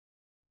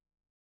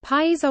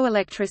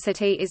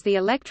Piezoelectricity is the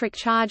electric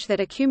charge that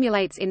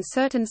accumulates in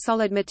certain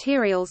solid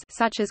materials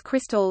such as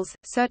crystals,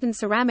 certain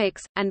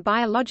ceramics, and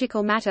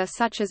biological matter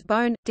such as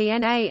bone,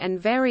 DNA and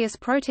various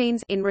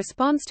proteins in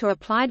response to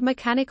applied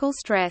mechanical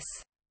stress.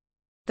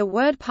 The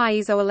word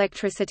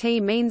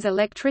piezoelectricity means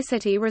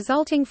electricity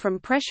resulting from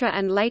pressure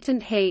and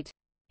latent heat.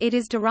 It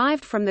is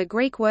derived from the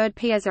Greek word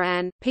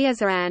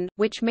piezoan,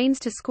 which means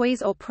to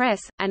squeeze or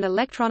press, and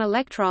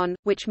electron,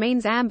 which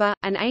means amber,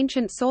 an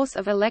ancient source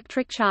of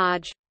electric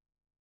charge.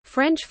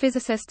 French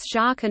physicists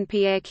Jacques and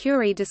Pierre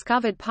Curie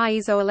discovered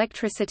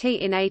piezoelectricity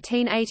in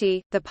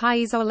 1880. The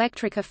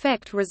piezoelectric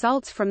effect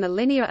results from the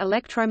linear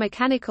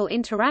electromechanical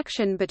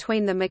interaction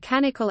between the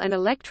mechanical and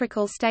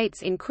electrical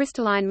states in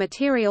crystalline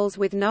materials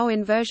with no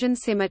inversion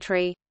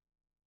symmetry.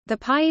 The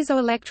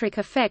piezoelectric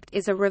effect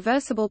is a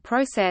reversible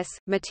process.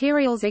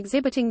 Materials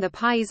exhibiting the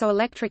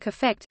piezoelectric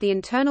effect, the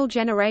internal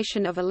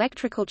generation of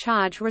electrical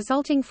charge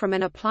resulting from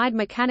an applied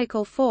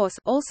mechanical force,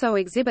 also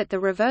exhibit the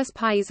reverse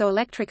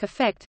piezoelectric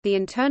effect, the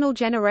internal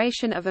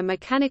generation of a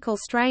mechanical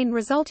strain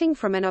resulting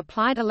from an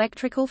applied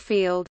electrical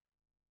field.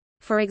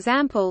 For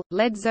example,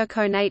 lead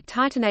zirconate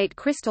titanate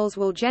crystals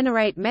will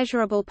generate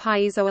measurable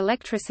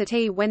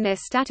piezoelectricity when their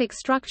static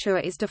structure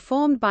is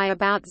deformed by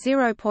about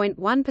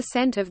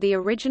 0.1% of the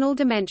original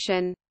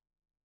dimension.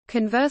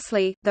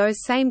 Conversely,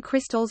 those same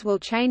crystals will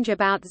change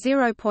about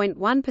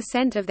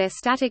 0.1% of their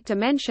static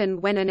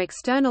dimension when an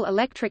external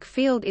electric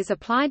field is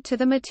applied to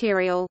the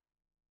material.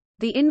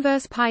 The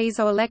inverse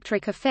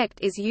piezoelectric effect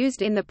is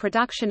used in the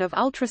production of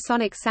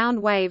ultrasonic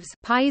sound waves.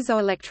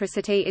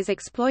 Piezoelectricity is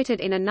exploited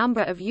in a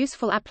number of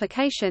useful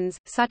applications,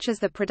 such as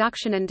the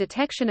production and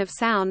detection of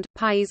sound,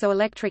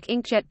 piezoelectric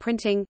inkjet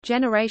printing,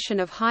 generation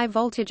of high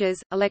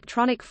voltages,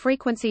 electronic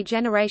frequency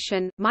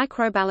generation,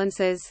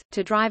 microbalancers,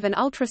 to drive an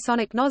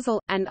ultrasonic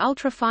nozzle, and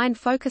ultrafine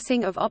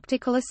focusing of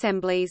optical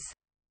assemblies.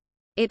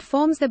 It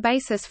forms the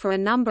basis for a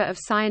number of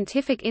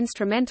scientific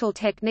instrumental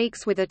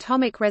techniques with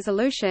atomic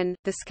resolution,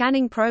 the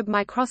scanning probe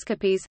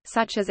microscopies,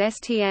 such as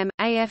STM,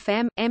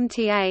 AFM,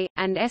 MTA,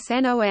 and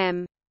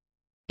SNOM.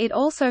 It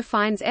also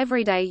finds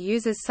everyday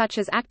uses such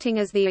as acting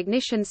as the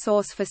ignition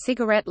source for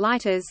cigarette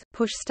lighters,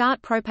 push-start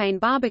propane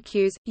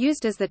barbecues,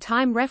 used as the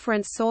time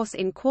reference source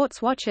in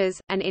quartz watches,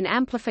 and in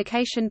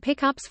amplification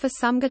pickups for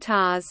some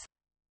guitars.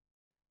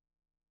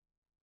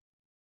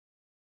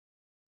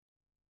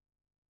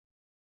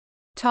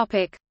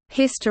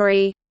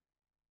 History.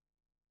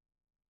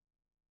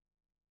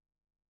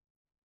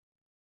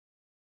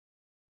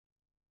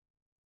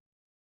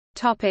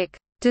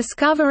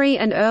 Discovery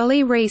and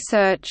early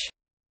research.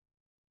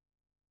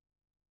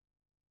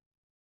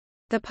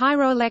 The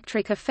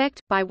pyroelectric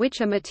effect, by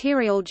which a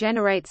material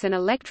generates an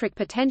electric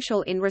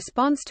potential in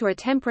response to a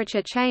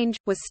temperature change,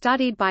 was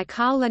studied by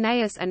Carl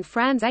Linnaeus and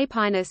Franz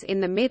Aepinus in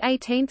the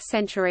mid-18th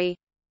century.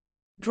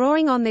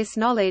 Drawing on this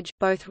knowledge,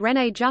 both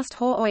René Just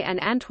Haüy and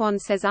Antoine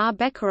César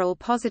Becquerel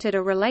posited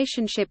a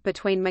relationship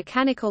between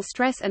mechanical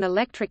stress and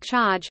electric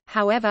charge.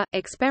 However,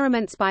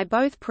 experiments by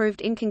both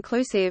proved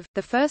inconclusive.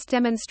 The first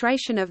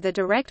demonstration of the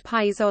direct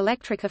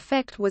piezoelectric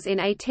effect was in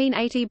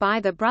 1880 by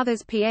the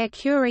brothers Pierre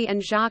Curie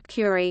and Jacques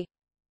Curie.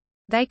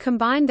 They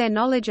combined their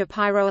knowledge of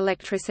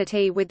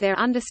pyroelectricity with their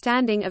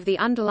understanding of the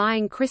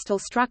underlying crystal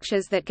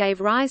structures that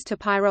gave rise to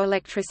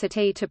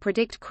pyroelectricity to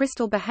predict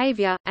crystal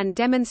behavior, and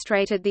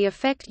demonstrated the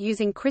effect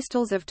using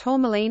crystals of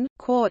tourmaline,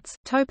 quartz,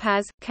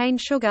 topaz, cane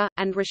sugar,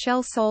 and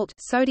Rochelle salt,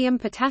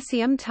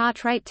 sodium-potassium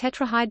tartrate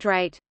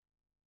tetrahydrate.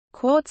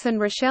 Quartz and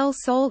Rochelle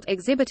salt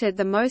exhibited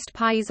the most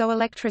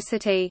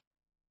piezoelectricity.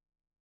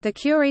 The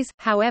Curies,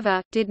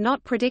 however, did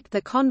not predict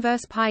the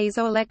converse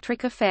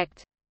piezoelectric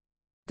effect.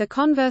 The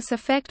converse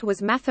effect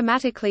was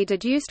mathematically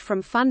deduced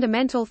from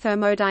fundamental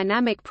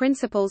thermodynamic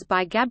principles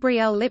by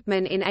Gabriel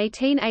Lippmann in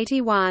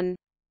 1881.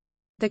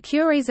 The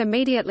Curies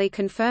immediately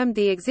confirmed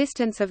the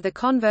existence of the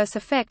converse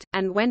effect,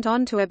 and went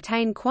on to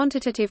obtain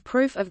quantitative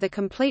proof of the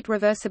complete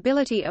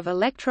reversibility of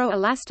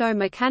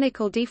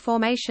electro-elasto-mechanical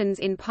deformations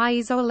in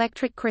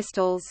piezoelectric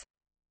crystals.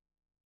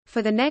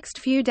 For the next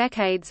few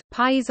decades,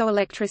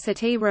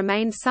 piezoelectricity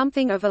remained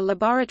something of a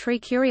laboratory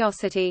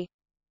curiosity.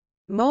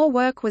 More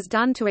work was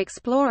done to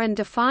explore and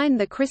define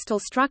the crystal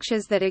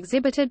structures that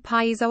exhibited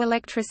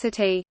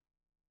piezoelectricity.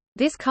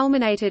 This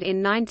culminated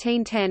in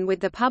 1910 with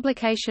the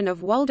publication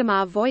of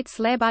Waldemar Voigt's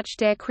Lehrbuch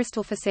der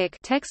Kristallphysik,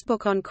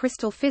 textbook on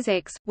crystal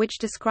physics, which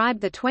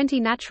described the 20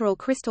 natural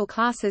crystal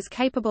classes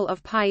capable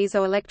of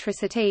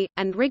piezoelectricity,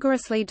 and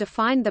rigorously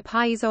defined the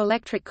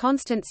piezoelectric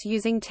constants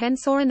using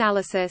tensor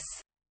analysis.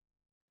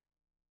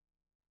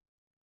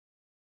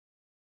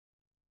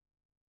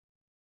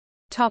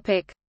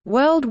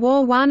 World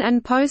War I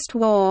and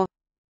post-war.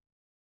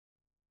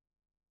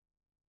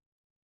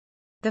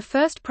 The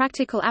first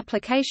practical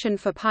application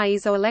for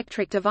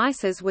piezoelectric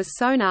devices was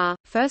sonar,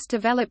 first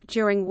developed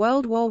during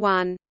World War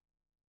I.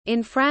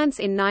 In France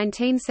in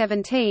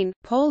 1917,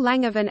 Paul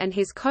Langevin and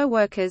his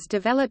co-workers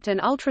developed an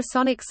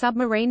ultrasonic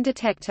submarine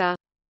detector.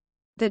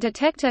 The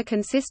detector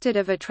consisted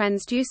of a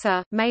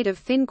transducer, made of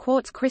thin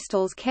quartz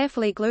crystals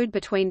carefully glued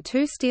between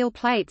two steel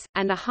plates,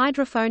 and a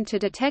hydrophone to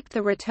detect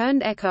the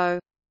returned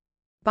echo.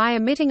 By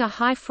emitting a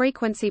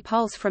high-frequency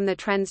pulse from the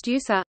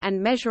transducer,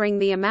 and measuring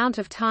the amount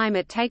of time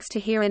it takes to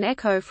hear an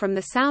echo from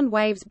the sound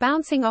waves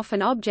bouncing off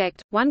an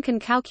object, one can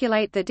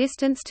calculate the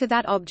distance to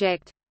that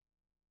object.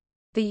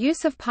 The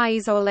use of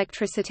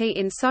piezoelectricity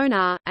in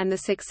sonar, and the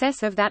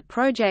success of that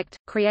project,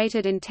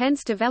 created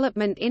intense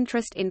development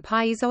interest in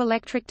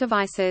piezoelectric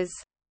devices.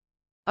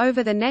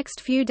 Over the next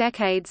few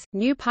decades,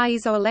 new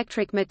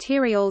piezoelectric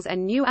materials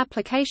and new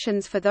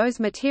applications for those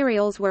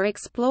materials were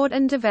explored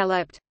and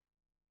developed.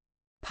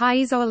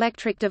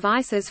 Piezoelectric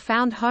devices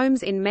found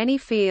homes in many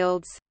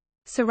fields.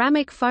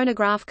 Ceramic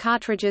phonograph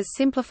cartridges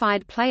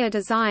simplified player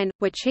design,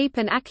 were cheap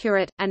and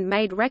accurate, and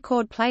made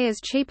record players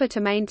cheaper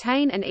to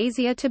maintain and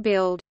easier to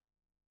build.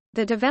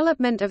 The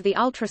development of the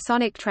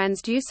ultrasonic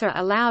transducer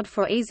allowed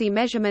for easy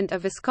measurement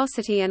of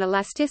viscosity and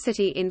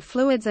elasticity in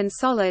fluids and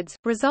solids,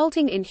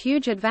 resulting in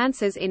huge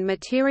advances in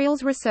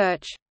materials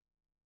research.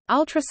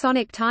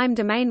 Ultrasonic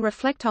time-domain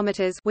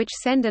reflectometers, which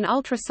send an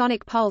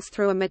ultrasonic pulse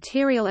through a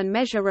material and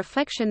measure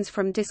reflections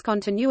from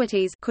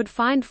discontinuities, could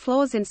find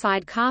flaws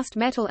inside cast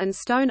metal and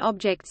stone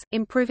objects,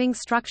 improving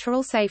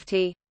structural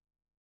safety.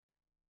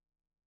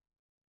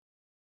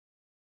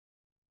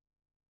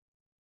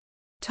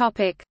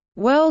 Topic: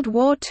 World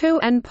War II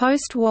and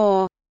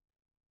post-war.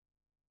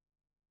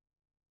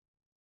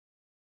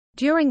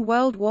 During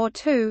World War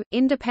II,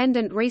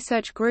 independent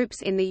research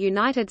groups in the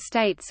United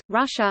States,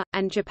 Russia,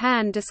 and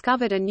Japan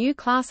discovered a new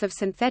class of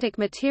synthetic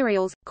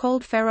materials,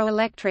 called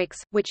ferroelectrics,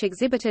 which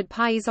exhibited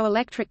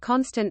piezoelectric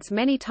constants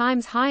many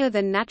times higher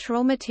than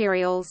natural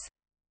materials.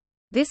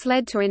 This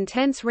led to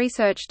intense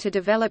research to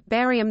develop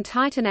barium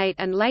titanate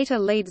and later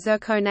lead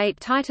zirconate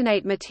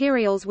titanate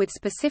materials with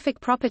specific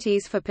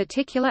properties for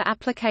particular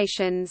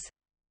applications.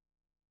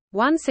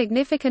 One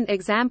significant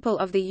example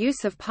of the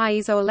use of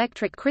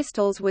piezoelectric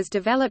crystals was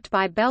developed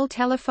by Bell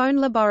Telephone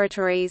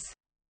Laboratories.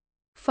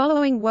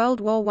 Following World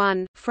War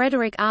I,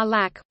 Frederick R.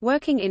 Lack,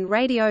 working in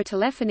radio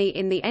telephony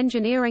in the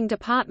engineering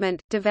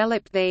department,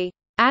 developed the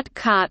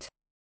at-cut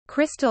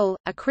crystal,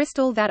 a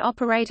crystal that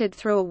operated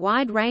through a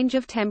wide range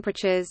of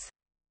temperatures.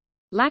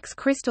 Lack's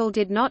crystal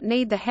did not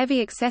need the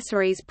heavy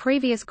accessories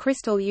previous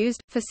crystal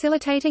used,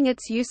 facilitating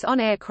its use on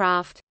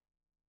aircraft.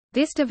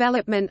 This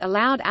development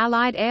allowed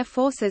Allied air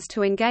forces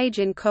to engage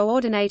in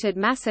coordinated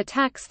mass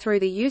attacks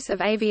through the use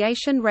of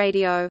aviation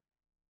radio.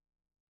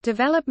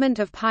 Development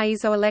of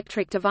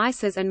piezoelectric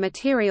devices and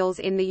materials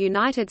in the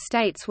United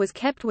States was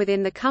kept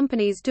within the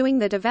companies doing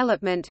the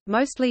development,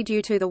 mostly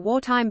due to the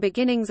wartime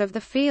beginnings of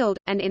the field,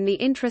 and in the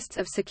interests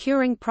of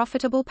securing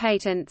profitable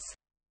patents.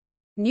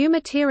 New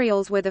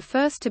materials were the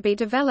first to be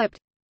developed.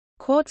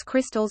 Quartz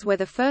crystals were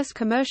the first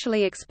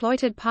commercially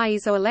exploited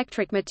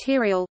piezoelectric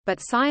material, but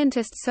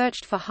scientists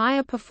searched for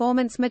higher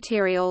performance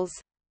materials.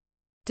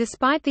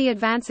 Despite the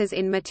advances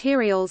in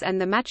materials and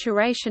the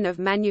maturation of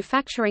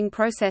manufacturing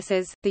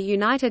processes, the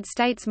United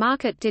States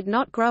market did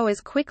not grow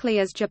as quickly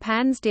as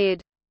Japan's did.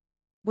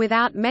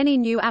 Without many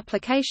new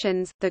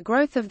applications, the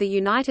growth of the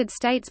United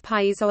States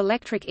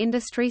piezoelectric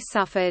industry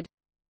suffered.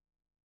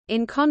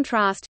 In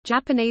contrast,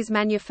 Japanese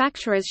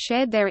manufacturers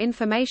shared their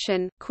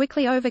information,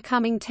 quickly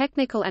overcoming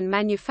technical and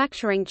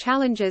manufacturing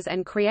challenges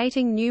and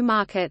creating new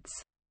markets.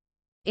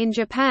 In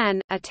Japan,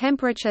 a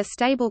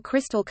temperature-stable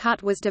crystal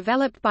cut was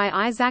developed by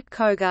Isaac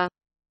Koga.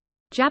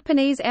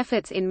 Japanese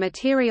efforts in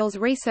materials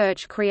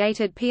research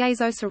created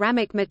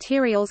piezoceramic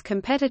materials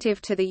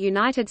competitive to the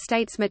United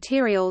States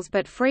materials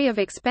but free of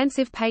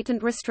expensive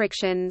patent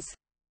restrictions.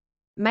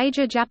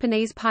 Major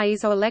Japanese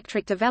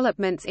piezoelectric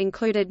developments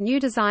included new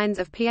designs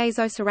of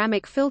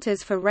piezoceramic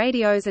filters for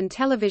radios and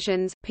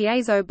televisions,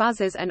 piezo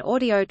buzzers and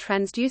audio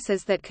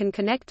transducers that can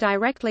connect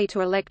directly to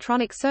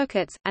electronic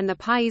circuits, and the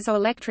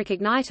piezoelectric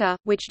igniter,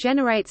 which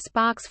generates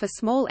sparks for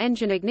small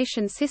engine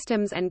ignition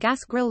systems and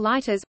gas grill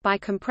lighters, by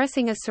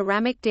compressing a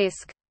ceramic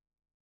disc.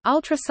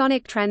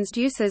 Ultrasonic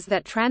transducers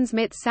that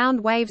transmit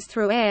sound waves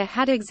through air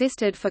had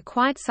existed for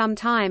quite some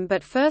time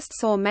but first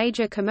saw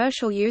major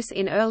commercial use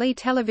in early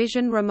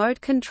television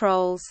remote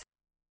controls.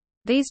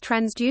 These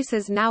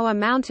transducers now are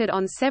mounted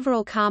on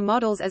several car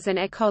models as an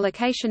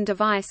echolocation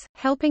device,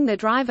 helping the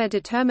driver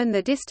determine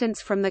the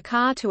distance from the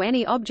car to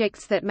any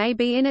objects that may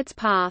be in its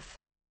path.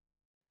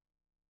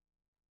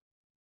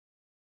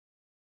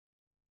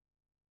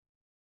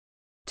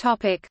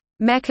 Topic: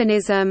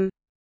 Mechanism.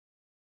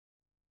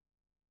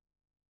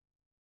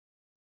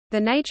 The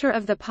nature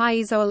of the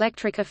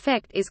piezoelectric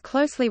effect is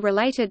closely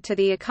related to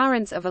the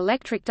occurrence of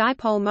electric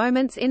dipole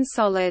moments in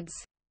solids.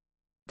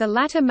 The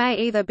latter may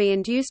either be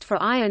induced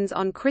for ions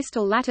on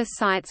crystal lattice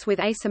sites with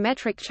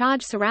asymmetric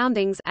charge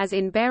surroundings as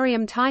in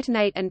barium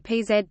titanate and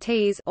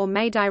PZTs, or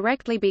may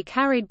directly be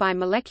carried by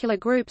molecular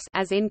groups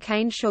as in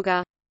cane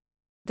sugar.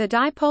 The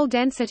dipole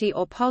density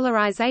or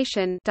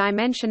polarization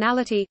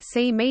dimensionality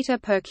C meter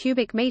per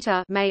cubic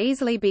meter may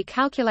easily be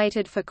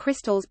calculated for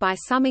crystals by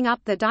summing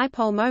up the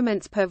dipole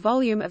moments per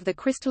volume of the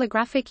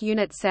crystallographic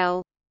unit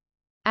cell.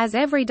 As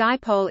every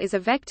dipole is a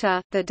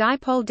vector, the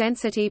dipole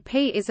density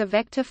P is a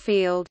vector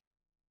field.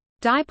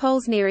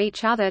 Dipoles near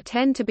each other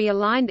tend to be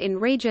aligned in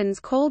regions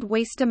called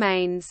Weiss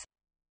domains.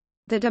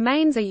 The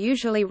domains are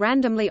usually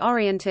randomly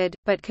oriented,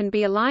 but can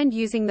be aligned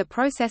using the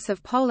process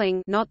of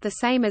poling, not the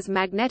same as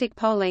magnetic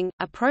poling,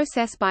 a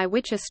process by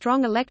which a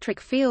strong electric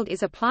field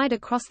is applied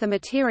across the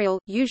material,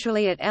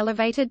 usually at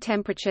elevated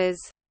temperatures.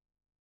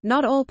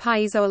 Not all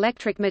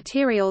piezoelectric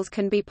materials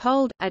can be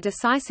poled. A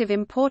decisive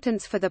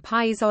importance for the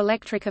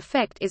piezoelectric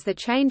effect is the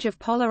change of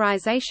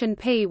polarization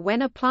P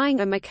when applying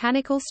a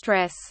mechanical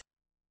stress.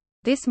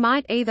 This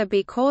might either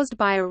be caused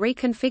by a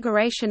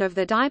reconfiguration of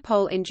the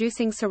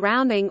dipole-inducing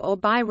surrounding or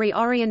by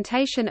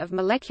reorientation of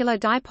molecular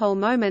dipole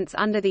moments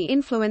under the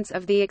influence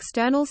of the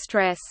external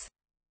stress.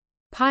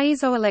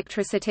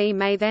 Piezoelectricity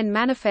may then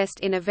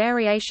manifest in a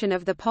variation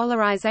of the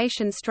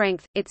polarization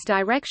strength, its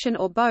direction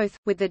or both,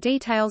 with the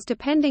details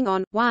depending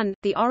on 1.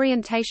 The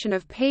orientation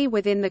of P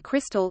within the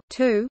crystal,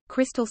 2.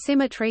 Crystal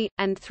symmetry,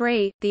 and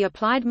 3. The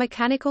applied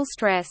mechanical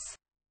stress.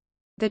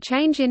 The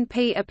change in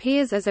P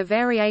appears as a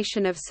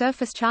variation of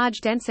surface charge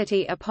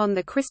density upon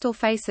the crystal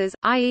faces,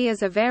 i.e.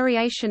 as a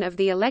variation of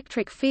the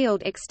electric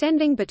field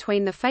extending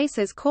between the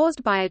faces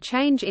caused by a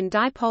change in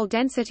dipole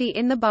density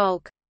in the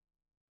bulk.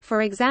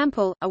 For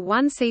example, a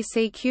 1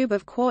 cc³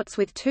 of quartz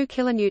with 2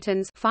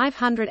 kilonewtons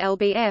 500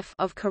 lbf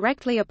of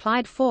correctly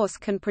applied force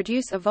can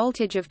produce a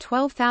voltage of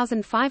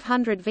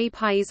 12,500 V.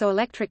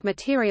 Piezoelectric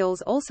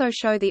materials also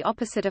show the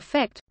opposite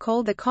effect,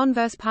 called the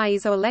converse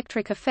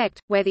piezoelectric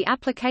effect, where the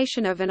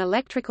application of an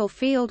electrical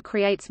field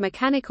creates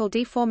mechanical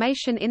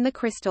deformation in the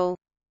crystal.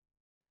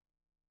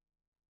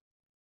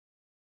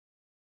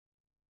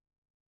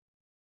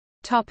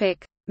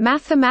 Topic: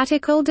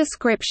 Mathematical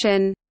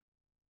description.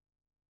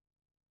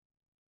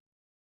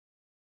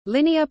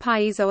 Linear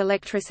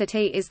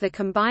piezoelectricity is the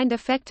combined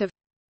effect of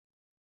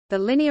the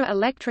linear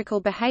electrical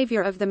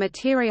behavior of the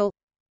material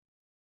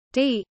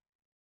D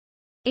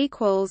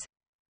equals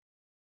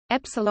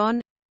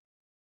epsilon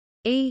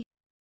E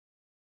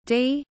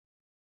D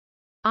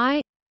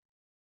I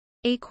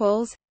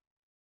equals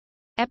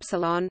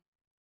epsilon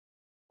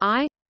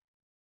I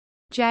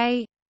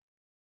J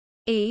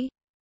E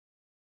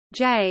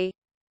J.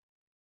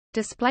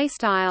 Display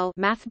style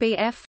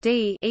mathbf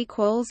D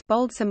equals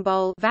bold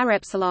symbol var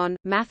epsilon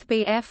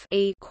mathbf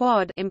E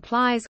quad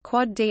implies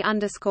quad D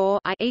underscore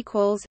I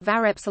equals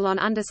var epsilon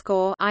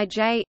underscore I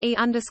J E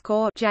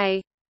underscore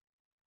J,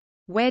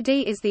 where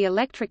D is the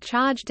electric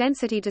charge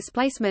density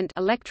displacement,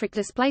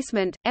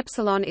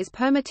 epsilon is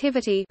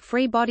permittivity,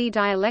 free body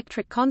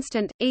dielectric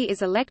constant, E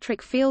is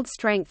electric field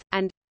strength,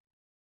 and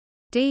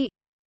D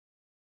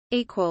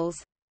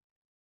equals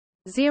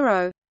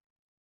 0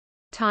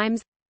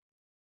 times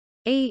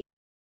E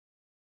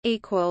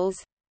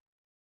equals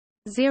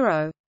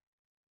 0.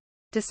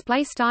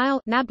 Display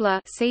style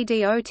nabla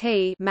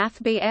CDOT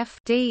mathbf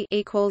D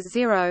equals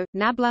 0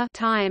 nabla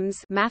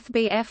times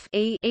mathbf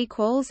E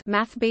equals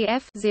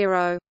mathbf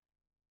 0.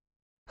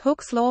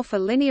 Hooke's law for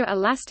linear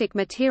elastic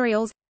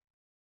materials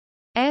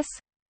S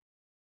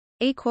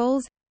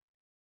equals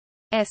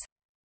S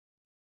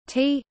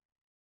T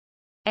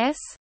S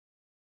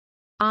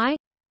I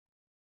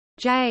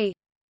J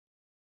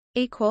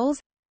equals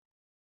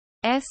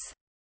S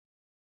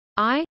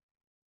I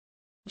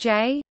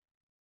J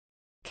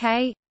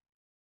K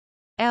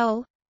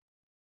L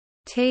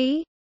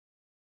T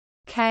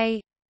K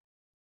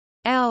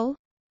L.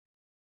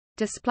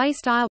 Display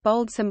style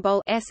bold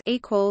symbol S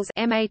equals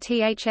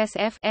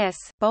mathsf S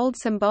bold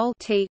symbol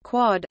T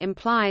quad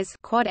implies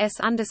quad S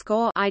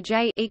underscore I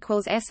J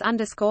equals S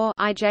underscore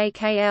I J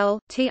K L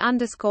T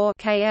underscore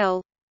K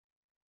L,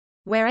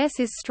 where S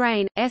is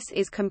strain, S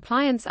is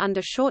compliance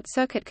under short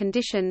circuit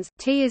conditions,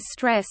 T is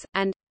stress,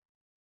 and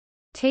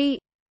T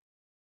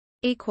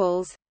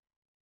equals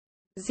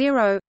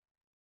 0.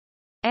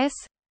 S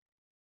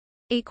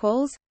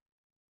equals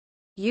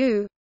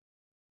U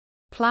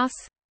plus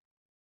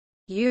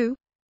U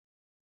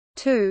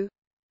 2.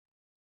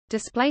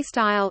 Display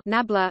style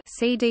nabla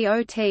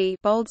CDOT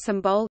bold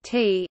symbol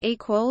T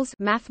equals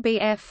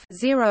mathbf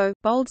 0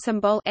 bold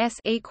symbol S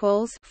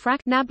equals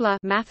frac nabla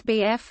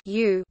mathbf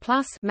U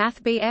plus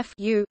mathbf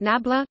U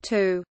nabla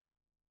 2.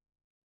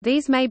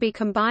 These may be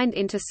combined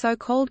into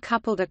so-called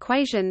coupled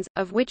equations,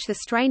 of which the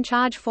strain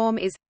charge form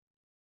is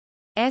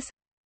S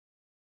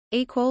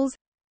equals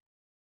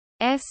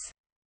S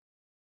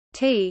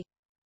T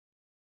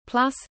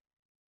plus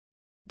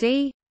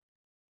D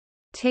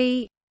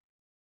T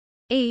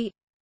E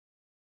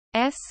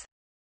S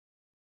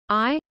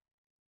I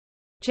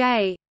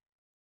J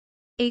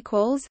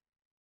equals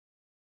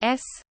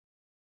S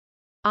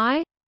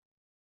I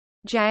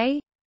J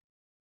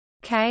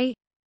K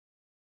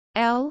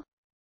L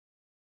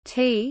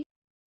T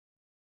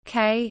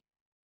K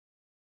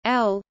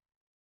L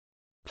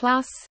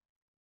plus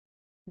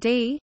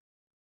D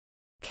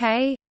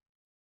K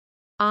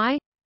I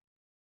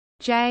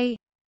J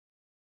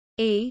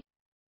E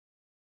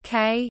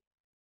K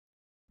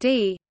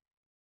D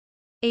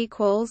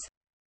equals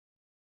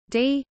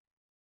D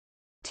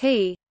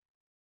T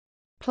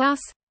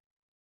plus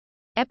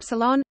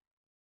epsilon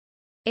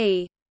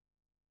E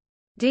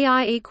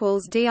Di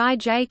equals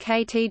Dij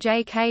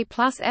KTJK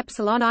plus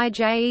epsilon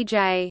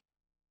IJEJ.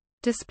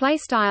 Display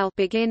style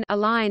begin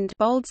aligned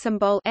bold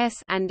symbol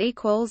s and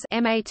equals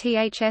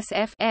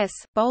mathsf s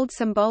bold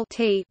symbol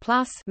t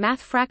plus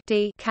math frac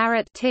d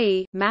caret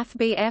t math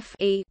bf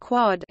e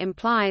quad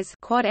implies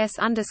quad s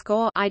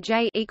underscore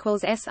ij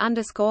equals s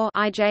underscore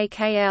ij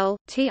kl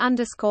t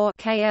underscore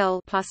kl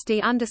plus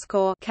d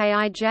underscore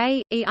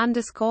kij e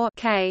underscore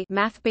k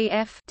math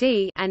bf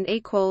d and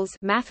equals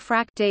math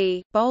frac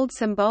d bold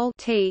symbol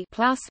t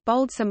plus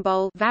bold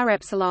symbol var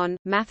epsilon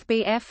math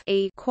bf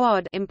e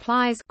quad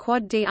implies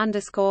quad d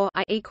underscore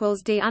I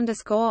equals d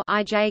underscore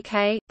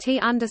ijk t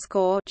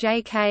underscore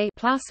jk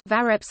plus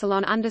var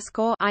epsilon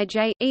underscore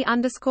ij e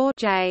underscore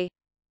j.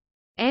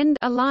 End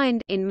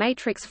aligned in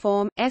matrix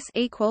form S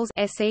equals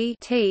SE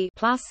T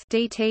plus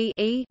DT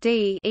E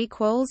D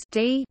equals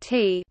D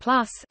T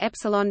plus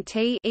epsilon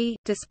T E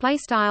display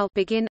style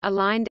begin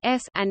aligned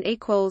S and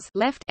equals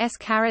left S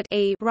caret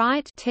E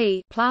right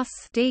T plus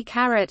D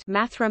caret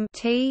mathrm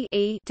T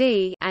E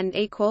D and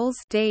equals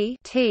D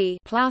T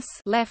plus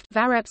left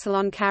var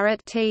epsilon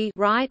caret T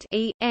right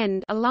E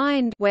end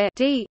aligned where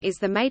D is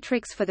the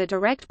matrix for the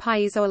direct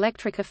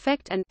piezoelectric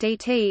effect and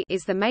DT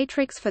is the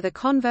matrix for the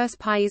converse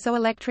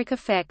piezoelectric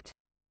effect.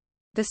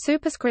 The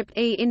superscript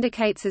E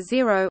indicates a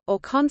zero, or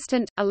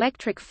constant,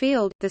 electric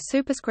field, the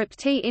superscript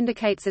T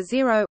indicates a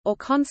zero, or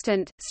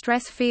constant,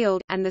 stress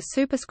field, and the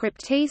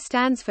superscript T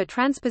stands for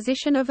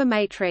transposition of a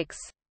matrix.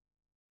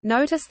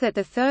 Notice that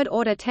the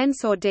third-order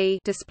tensor D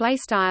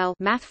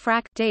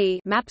mathfrak D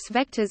maps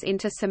vectors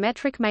into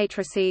symmetric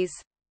matrices.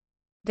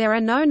 There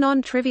are no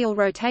non-trivial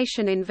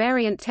rotation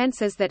invariant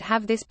tensors that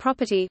have this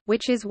property,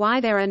 which is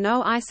why there are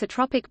no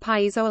isotropic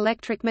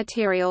piezoelectric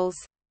materials.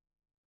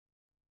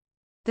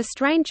 The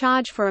strain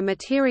charge for a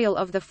material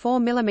of the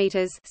 4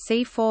 mm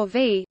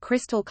C4V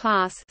crystal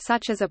class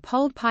such as a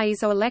poled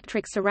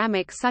piezoelectric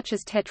ceramic such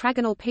as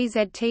tetragonal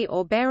PZT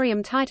or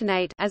barium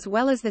titanate as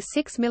well as the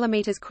 6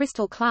 mm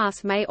crystal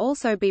class may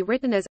also be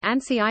written as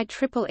ANSI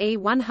IEEE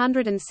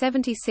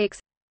 176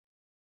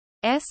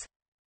 S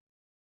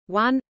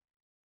 1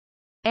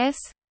 S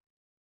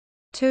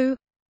 2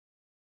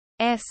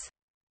 S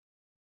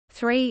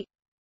 3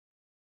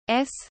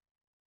 S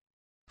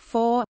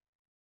 4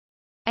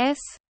 S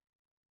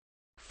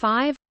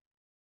 5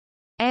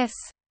 S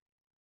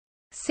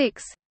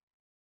 6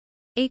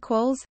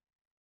 equals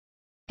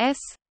S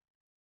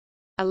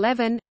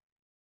 11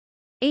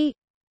 E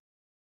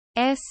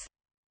S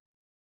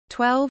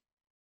 12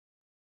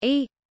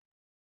 E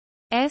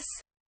S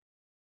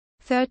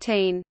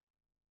 13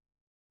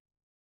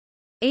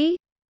 E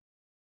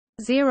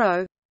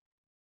 0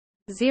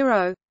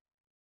 0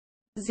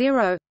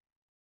 0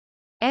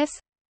 S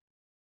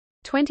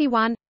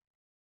 21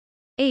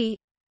 E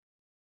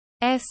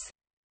S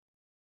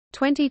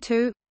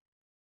 22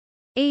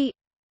 E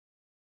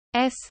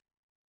S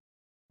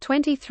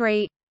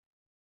 23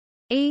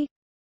 E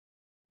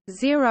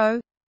 0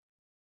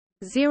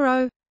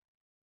 0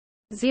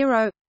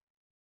 0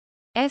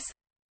 S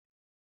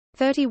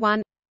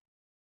 31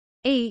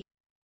 E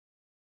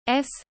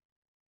S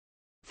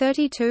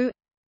 32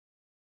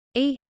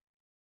 E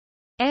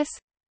S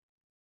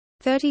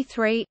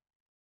 33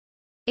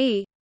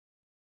 E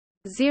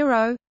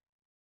 0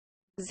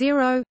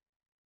 0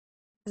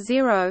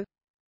 0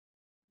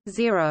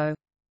 0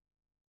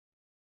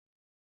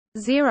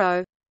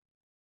 0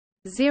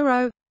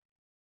 0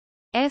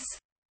 S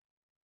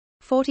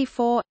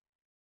 44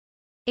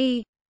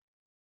 E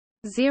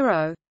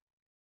 0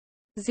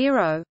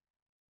 0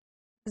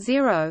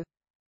 0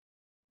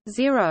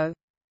 0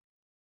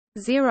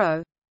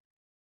 0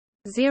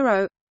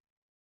 0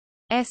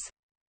 S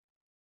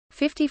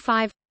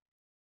 55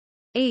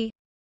 E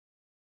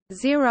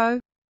 0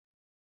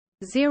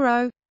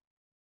 0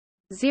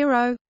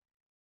 0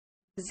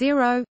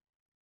 0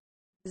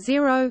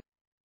 0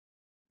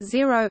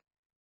 0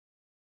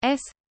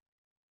 S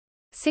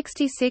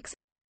 66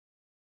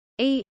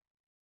 E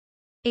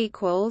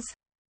equals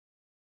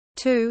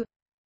 2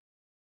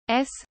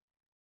 S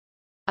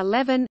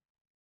 11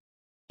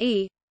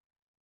 E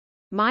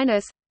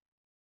minus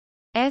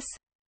S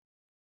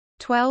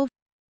 12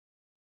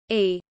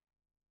 E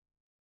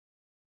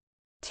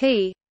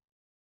T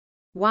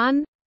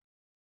 1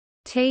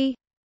 T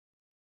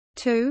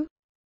 2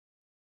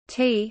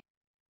 T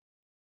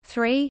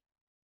 3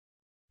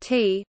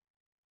 T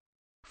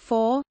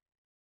 4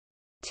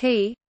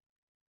 T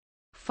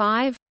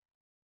 5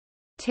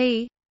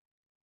 T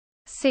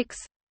 6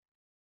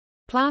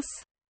 plus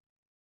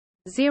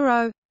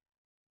 0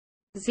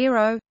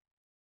 0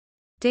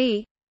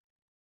 D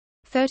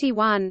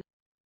 31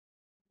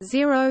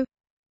 0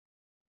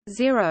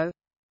 0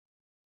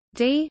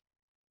 D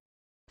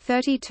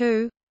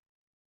 32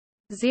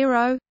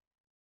 0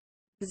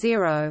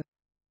 0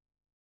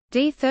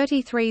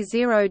 D33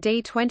 0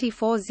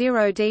 D24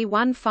 0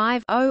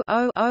 D15 0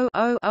 0 0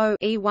 0 0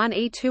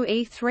 E1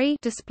 E2 E3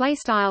 display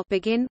style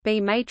begin B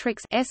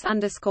matrix S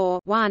underscore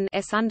 1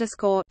 S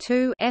underscore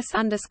 2 S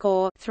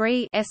underscore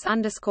 3 S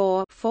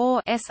underscore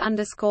 4 S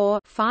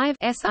underscore 5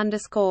 S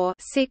underscore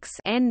 6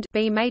 end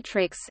B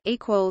matrix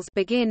equals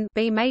begin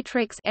B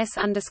matrix S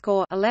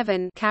underscore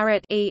 11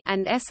 caret E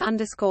and S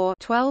underscore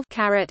 12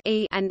 caret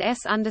E and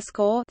S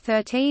underscore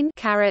 13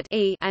 caret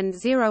E and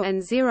 0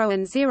 and 0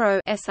 and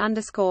 0 S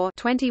underscore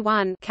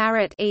 21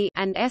 caret E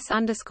and S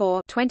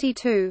underscore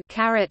 22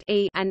 caret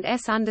E and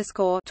S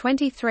underscore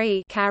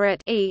 23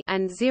 caret E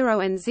and 0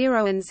 and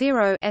 0 and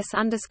 0 S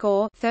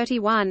underscore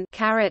 31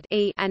 caret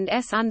E and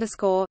S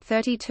underscore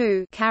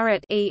 32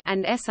 caret E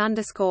and S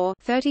underscore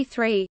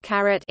 33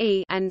 caret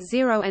E and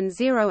 0 and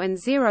 0 and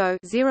 0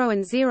 0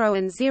 and 0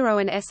 and 0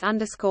 and S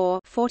underscore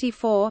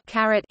 44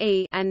 caret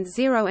E and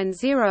 0 and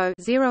 0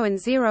 0 and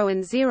 0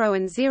 and 0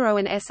 and 0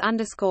 and S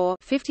underscore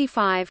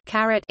 55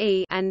 caret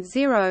E and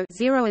 0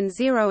 0 and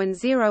 0 and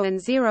 0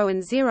 and 0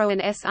 and 0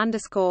 and S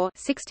underscore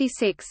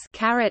 66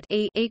 caret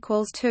E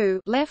equals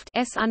 2 left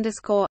S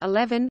underscore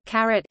 11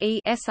 caret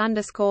E S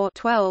underscore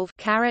 12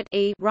 caret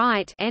E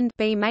right end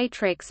B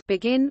matrix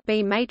begin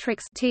B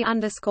matrix T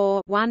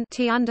underscore 1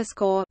 T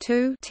underscore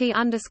 2 T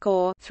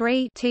underscore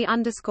 3 T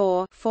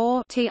underscore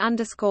 4 T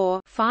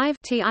underscore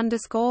 5 T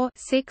underscore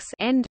 6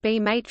 end B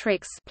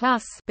matrix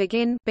plus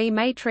begin B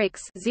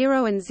matrix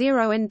 0 and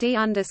 0 and D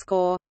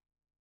underscore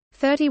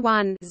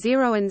 31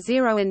 0 and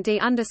 0 and D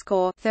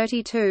underscore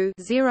 32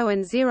 0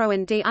 and 0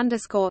 and D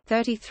underscore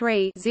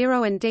 33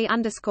 0 and D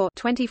underscore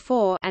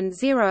 24 and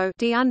 0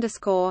 D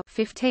underscore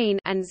 15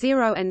 and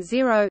 0 and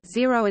 0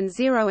 0 and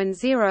 0 and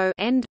 0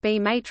 end B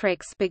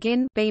matrix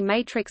begin B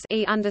matrix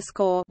E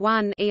underscore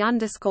 1 E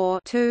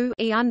underscore 2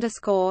 E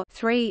underscore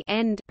 3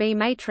 end B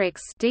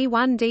matrix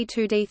D1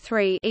 D2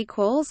 D3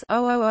 equals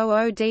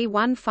 0000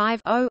 D15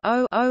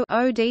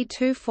 0000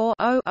 D24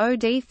 00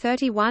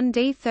 D31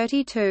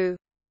 D32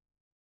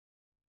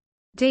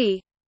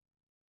 D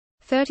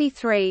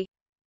 33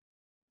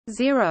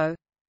 0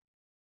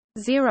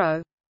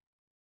 0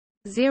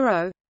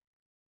 0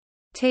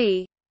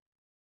 T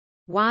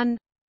 1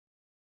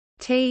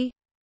 T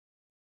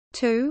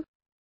 2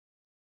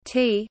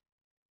 T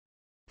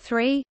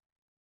 3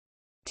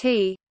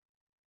 T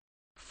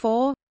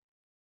 4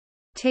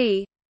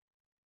 T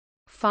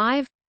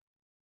 5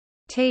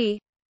 T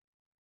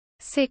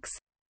 6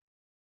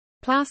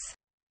 plus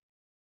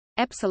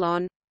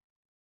epsilon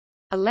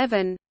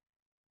 11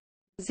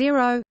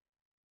 0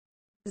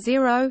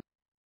 0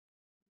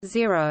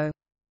 0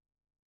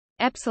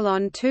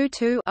 epsilon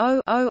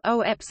 2200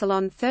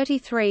 epsilon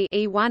 33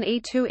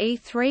 E1 E2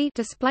 E3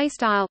 display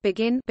style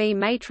begin B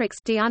matrix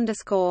D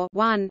underscore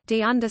 1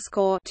 D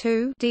underscore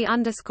 2 D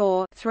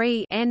underscore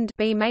 3 end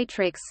B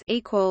matrix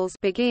equals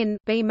begin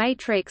B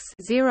matrix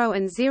 0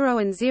 and 0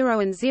 and 0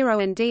 and 0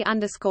 and D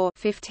underscore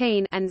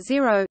 15 and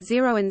 0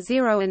 0 and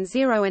 0 and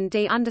 0 and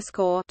D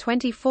underscore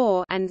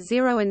 24 and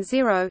 0 and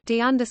 0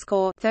 D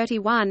underscore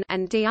 31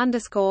 and D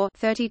underscore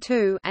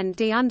 32 and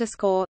D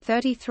underscore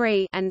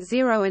 33 and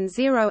 0 and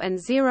 0 and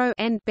 0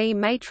 end B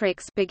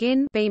matrix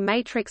begin B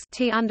matrix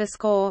T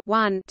underscore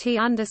 1 T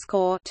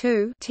underscore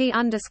 2 T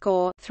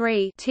underscore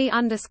 3 T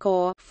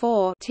underscore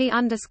 4 T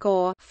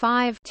underscore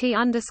 5 T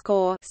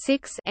underscore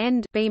 6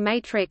 end B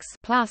matrix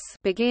plus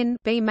begin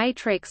B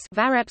matrix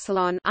var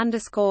epsilon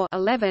underscore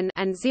 11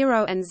 and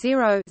 0 and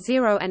 0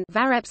 0 and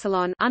var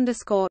epsilon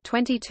underscore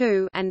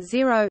 22 and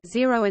 0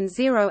 0 and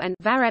 0 and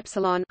var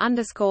epsilon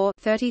underscore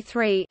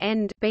 33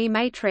 end B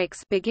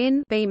matrix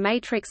begin B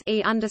matrix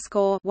E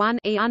underscore 1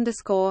 E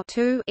underscore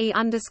 2 E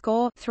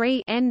underscore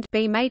 3 end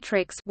B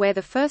matrix, where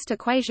the first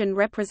equation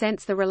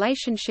represents the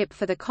relationship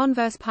for the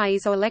converse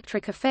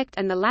piezoelectric effect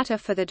and the latter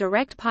for the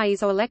direct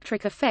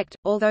piezoelectric effect.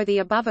 Although the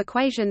above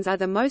equations are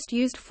the most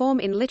used form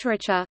in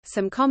literature,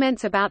 some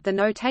comments about the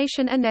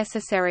notation are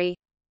necessary.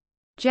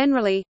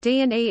 Generally,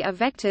 D and E are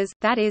vectors,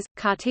 that is,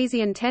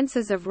 Cartesian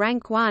tensors of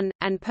rank 1,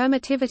 and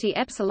permittivity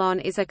epsilon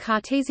is a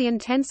Cartesian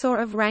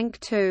tensor of rank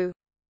 2.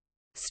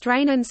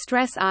 Strain and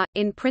stress are,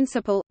 in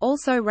principle,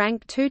 also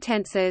rank 2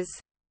 tensors.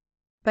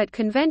 But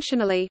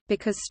conventionally,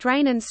 because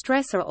strain and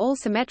stress are all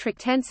symmetric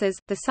tensors,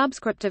 the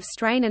subscript of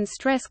strain and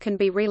stress can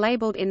be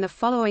relabeled in the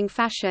following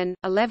fashion: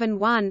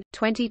 11.1,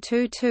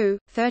 22.2,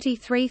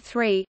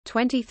 33.3,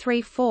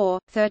 23.4,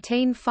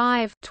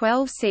 13.5,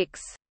 12.6.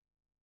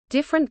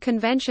 Different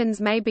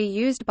conventions may be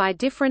used by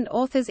different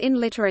authors in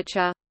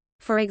literature.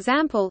 For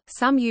example,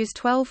 some use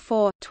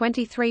 12.4,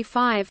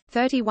 23.5,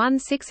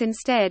 31.6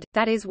 instead,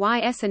 that is why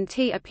S and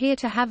T appear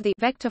to have the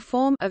vector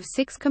form of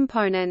 6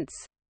 components.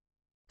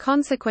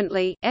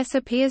 Consequently, S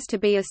appears to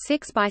be a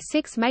 6 by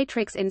 6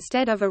 matrix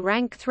instead of a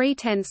rank 3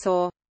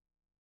 tensor.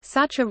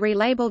 Such a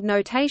relabeled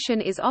notation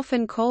is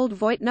often called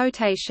Voigt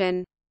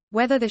notation.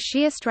 Whether the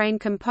shear strain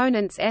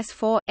components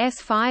S4,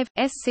 S5,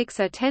 S6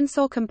 are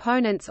tensor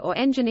components or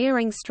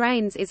engineering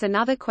strains is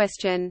another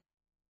question.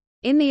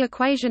 In the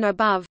equation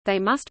above, they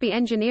must be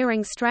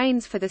engineering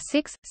strains for the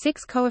 6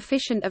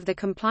 coefficient of the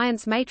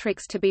compliance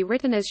matrix to be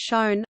written as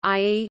shown,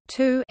 i.e.,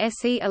 2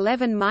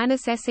 Se11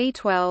 minus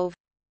Se12.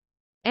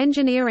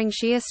 Engineering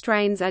shear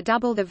strains are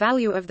double the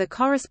value of the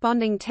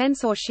corresponding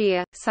tensor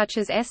shear, such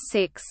as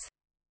S6.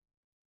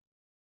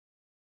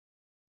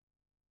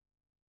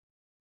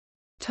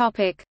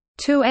 Topic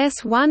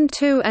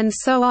 2S12 and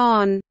so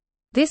on.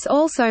 This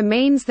also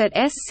means that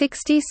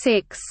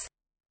S66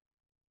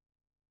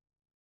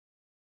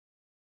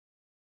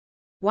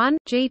 1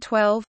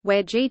 G12,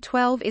 where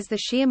G12 is the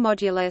shear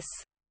modulus.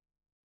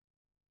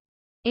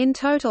 In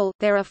total,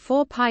 there are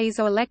 4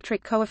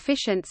 piezoelectric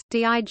coefficients,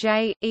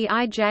 Dij,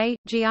 Eij,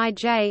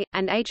 Gij,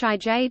 and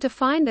Hij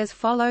defined as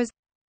follows: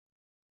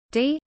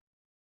 D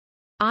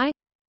I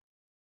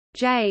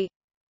J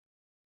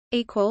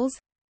equals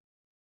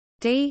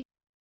D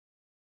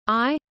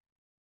I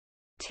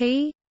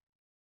T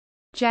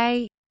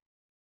J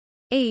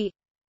E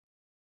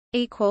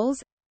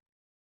equals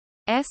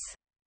S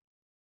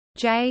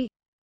J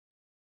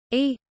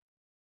E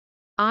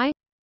I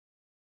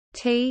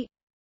T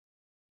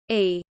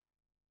E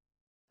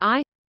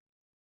I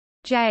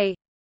J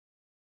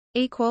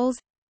equals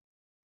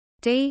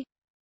D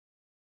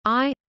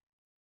I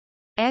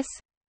S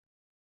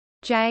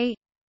J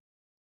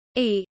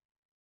E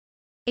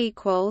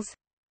equals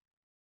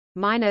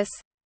minus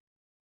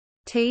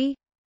T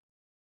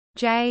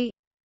J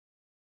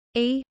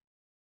E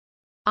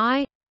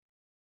I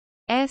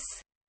S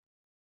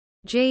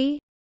G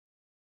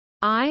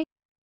I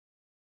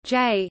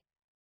J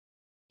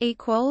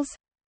equals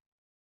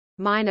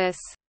minus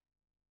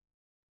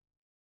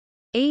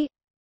E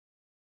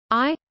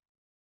I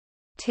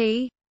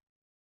T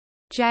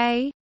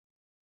J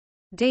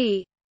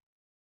D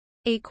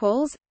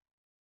equals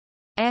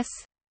S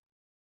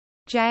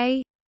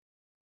J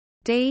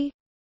D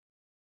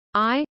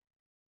I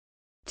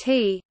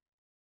T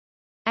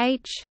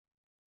H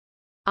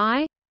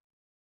I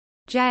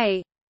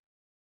J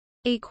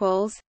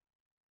equals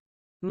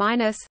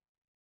minus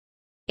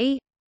E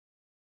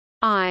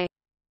I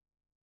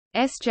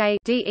SJ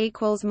D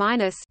equals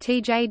minus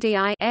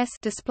TJDI S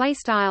display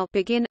style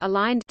begin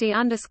aligned D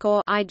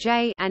underscore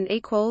IJ and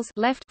equals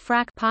left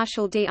frac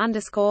partial D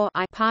underscore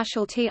I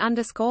partial T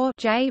underscore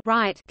J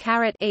right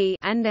caret E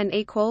and then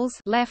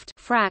equals left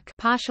frac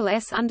partial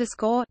S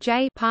underscore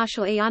J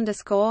partial E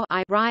underscore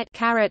I right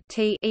caret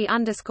T E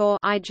underscore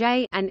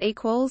IJ and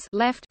equals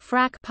left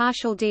frac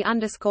partial D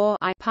underscore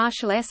I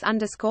partial S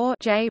underscore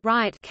J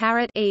right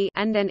caret E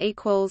and then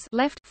equals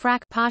left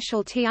frac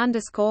partial T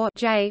underscore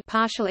J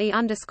partial E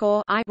underscore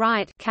I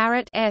right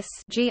caret S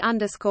G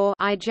underscore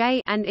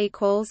IJ and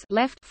equals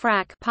left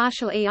frac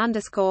partial E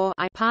underscore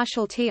I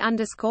partial T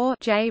underscore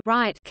J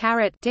right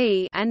caret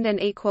D and then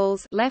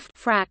equals left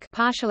frac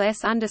partial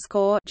S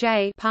underscore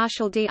J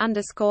partial D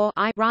underscore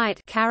I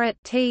right caret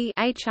T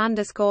H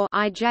underscore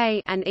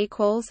IJ and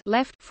equals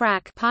left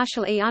frac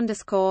partial E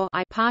underscore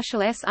I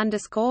partial S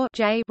underscore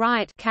J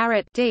right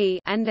caret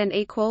D and then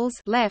equals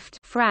left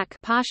frac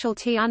partial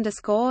T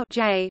underscore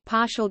J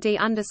partial D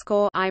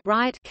underscore I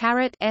right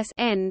caret S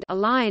end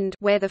aligned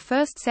where the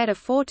first set of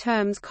 4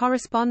 terms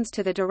corresponds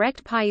to the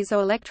direct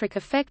piezoelectric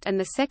effect and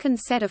the second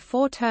set of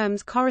 4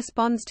 terms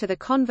corresponds to the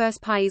converse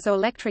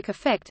piezoelectric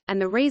effect, and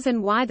the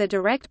reason why the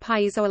direct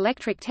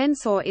piezoelectric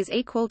tensor is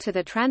equal to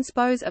the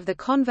transpose of the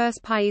converse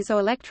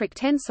piezoelectric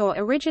tensor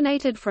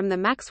originated from the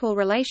Maxwell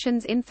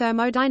relations in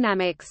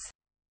thermodynamics.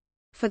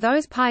 For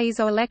those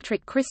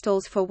piezoelectric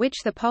crystals for which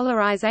the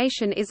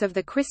polarization is of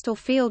the crystal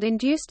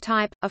field-induced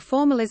type, a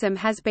formalism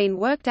has been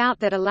worked out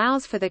that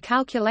allows for the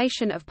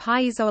calculation of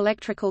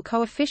piezoelectrical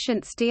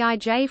coefficients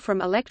Dij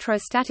from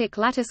electrostatic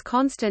lattice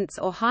constants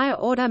or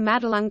higher-order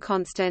Madelung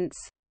constants.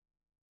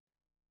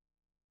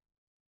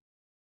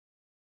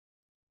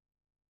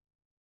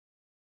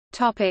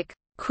 Topic: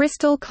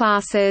 Crystal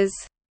classes.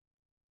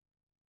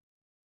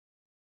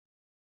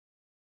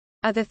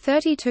 Of the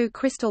 32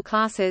 crystal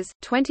classes,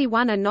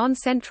 21 are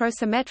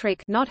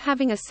non-centrosymmetric, not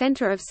having a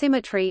center of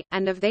symmetry,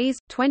 and of these,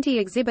 20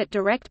 exhibit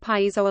direct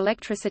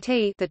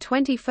piezoelectricity. The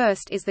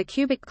 21st is the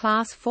cubic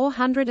class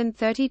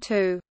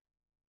 432.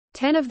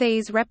 10 of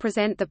these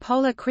represent the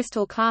polar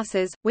crystal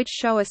classes, which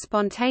show a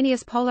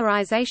spontaneous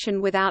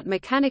polarization without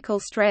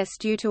mechanical stress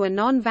due to a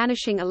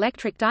non-vanishing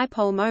electric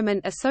dipole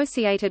moment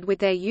associated with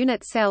their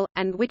unit cell,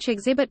 and which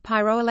exhibit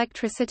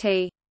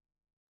pyroelectricity.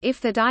 If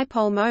the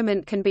dipole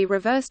moment can be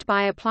reversed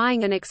by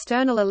applying an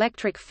external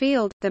electric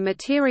field, the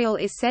material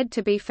is said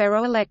to be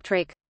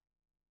ferroelectric.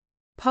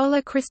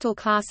 Polar crystal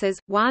classes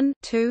 1,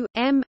 2,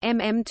 m,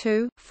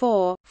 mm2,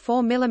 4,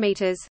 4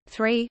 mm,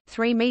 3,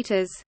 3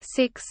 m,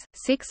 6,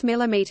 6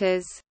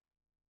 mm.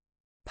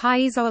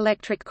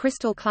 Piezoelectric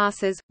crystal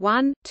classes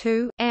 1,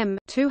 2, M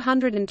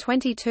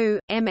 222,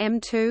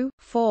 MM2,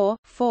 4,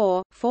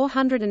 4,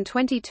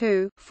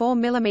 422, 4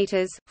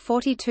 mm,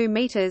 42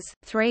 meters,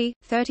 3,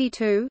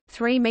 32,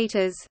 3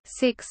 meters,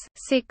 6,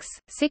 6,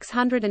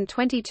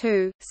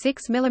 622,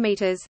 6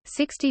 mm,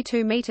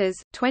 62 meters,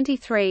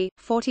 23,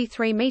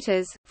 43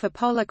 meters. For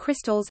polar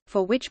crystals,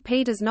 for which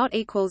P does not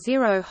equal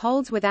 0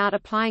 holds without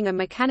applying a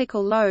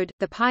mechanical load,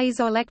 the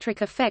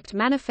piezoelectric effect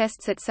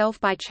manifests itself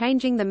by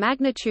changing the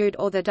magnitude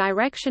or the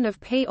direction of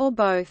P or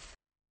both.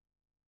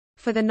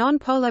 For the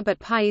nonpolar but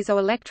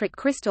piezoelectric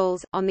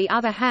crystals, on the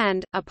other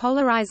hand, a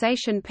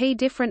polarization P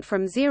different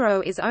from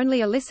 0 is only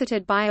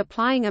elicited by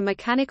applying a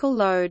mechanical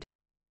load.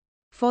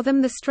 For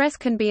them, the stress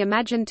can be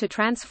imagined to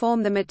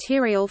transform the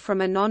material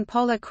from a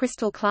nonpolar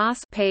crystal class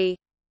P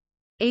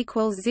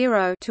equals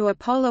 0 to a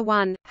polar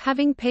one,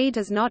 having P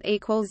does not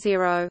equal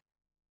 0.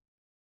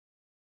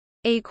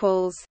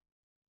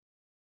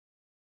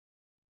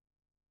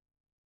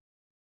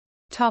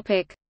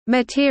 Topic: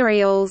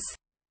 Materials.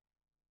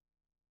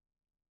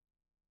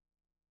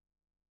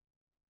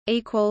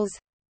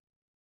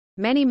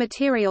 Many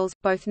materials,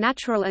 both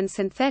natural and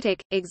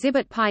synthetic,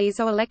 exhibit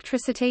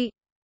piezoelectricity.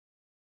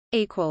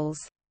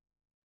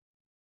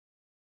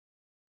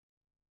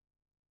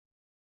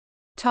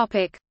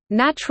 Topic: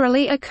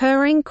 Naturally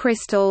occurring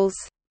crystals.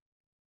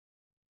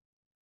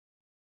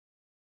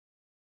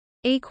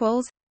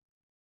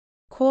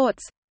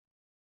 Quartz,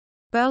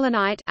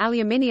 berlinite,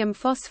 aluminium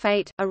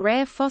phosphate, a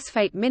rare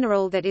phosphate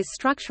mineral that is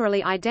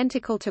structurally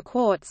identical to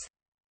quartz.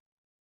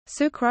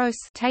 Sucrose,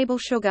 table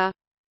sugar.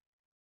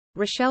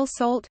 Rochelle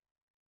salt.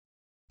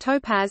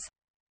 Topaz.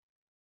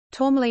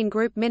 Tourmaline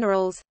group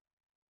minerals.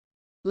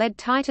 Lead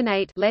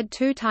titanate,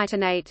 lead-2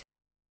 titanate.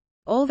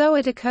 Although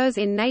it occurs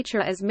in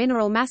nature as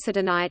mineral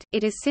macedonite,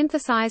 it is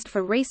synthesized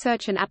for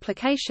research and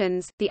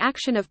applications. The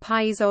action of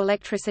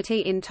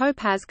piezoelectricity in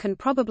topaz can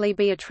probably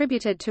be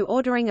attributed to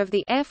ordering of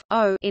the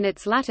F-O in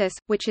its lattice,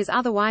 which is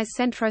otherwise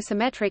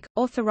centrosymmetric,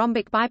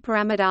 orthorhombic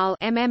bipyramidal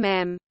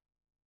MMM.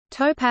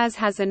 Topaz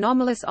has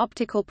anomalous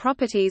optical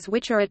properties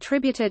which are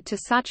attributed to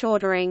such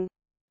ordering.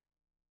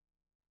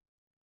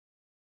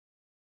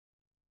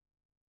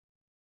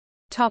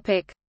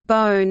 Topic: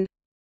 Bone.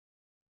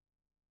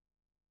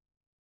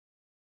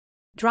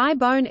 Dry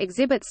bone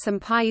exhibits some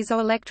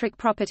piezoelectric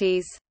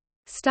properties.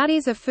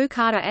 Studies of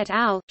Fukada et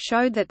al.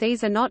 Showed that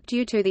these are not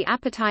due to the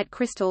apatite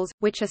crystals,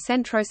 which are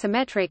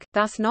centrosymmetric,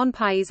 thus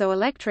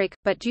non-piezoelectric,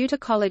 but due to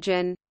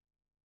collagen.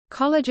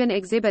 Collagen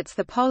exhibits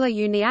the polar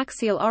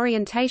uniaxial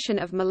orientation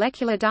of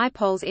molecular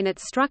dipoles in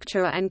its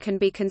structure and can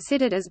be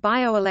considered as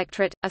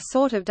bioelectret, a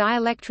sort of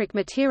dielectric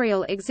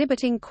material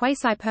exhibiting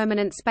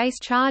quasi-permanent space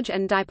charge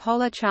and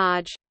dipolar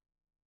charge.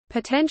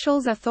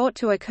 Potentials are thought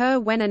to occur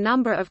when a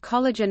number of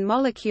collagen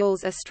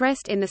molecules are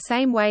stressed in the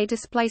same way,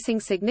 displacing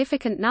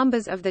significant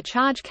numbers of the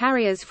charge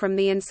carriers from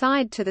the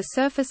inside to the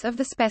surface of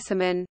the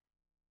specimen.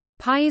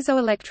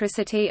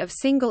 Piezoelectricity of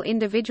single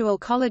individual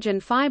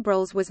collagen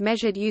fibrils was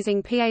measured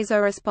using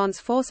piezoresponse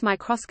force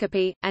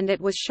microscopy, and it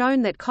was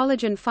shown that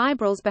collagen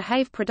fibrils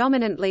behave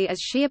predominantly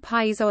as shear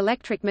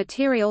piezoelectric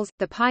materials.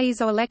 The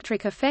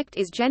piezoelectric effect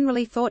is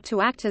generally thought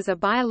to act as a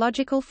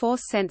biological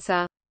force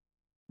sensor.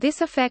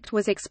 This effect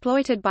was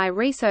exploited by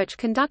research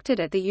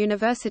conducted at the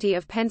University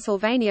of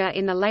Pennsylvania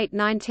in the late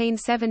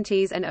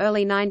 1970s and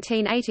early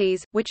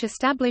 1980s, which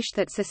established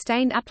that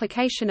sustained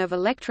application of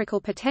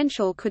electrical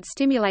potential could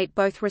stimulate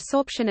both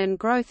resorption and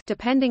growth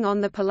depending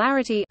on the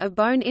polarity of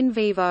bone in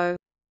vivo.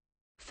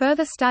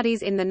 Further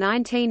studies in the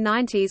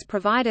 1990s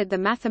provided the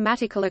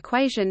mathematical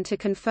equation to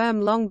confirm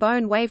long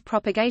bone wave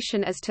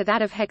propagation as to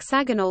that of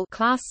hexagonal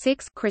class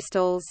 6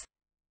 crystals.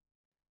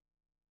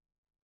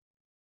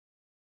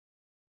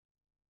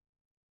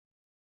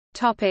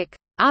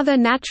 Other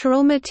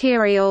natural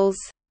materials.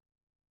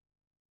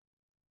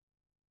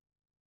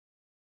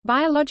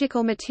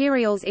 Biological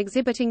materials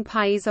exhibiting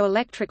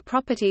piezoelectric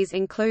properties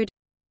include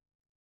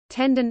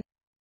tendon,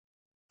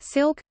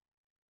 silk,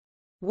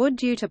 wood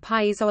due to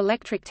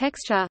piezoelectric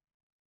texture,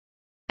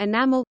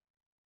 enamel,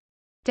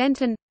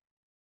 dentin,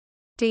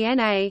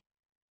 DNA,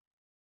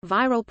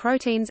 viral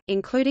proteins,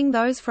 including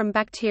those from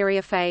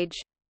bacteriophage.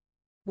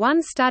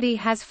 One study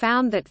has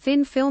found that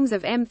thin films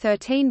of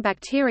M13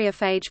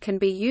 bacteriophage can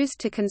be used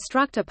to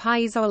construct a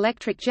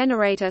piezoelectric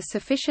generator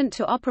sufficient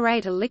to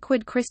operate a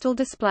liquid crystal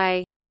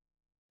display.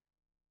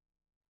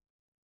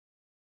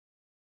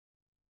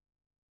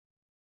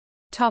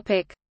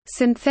 Topic: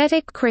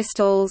 Synthetic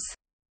crystals.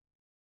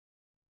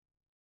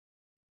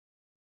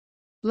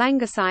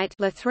 Langasite,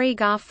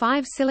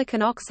 La3Ga5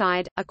 silicon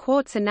oxide, a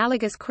quartz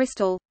analogous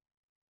crystal.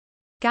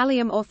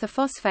 Gallium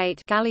orthophosphate,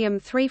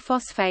 gallium-3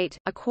 phosphate,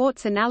 a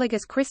quartz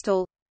analogous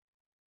crystal.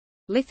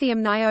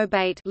 Lithium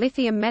niobate,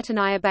 lithium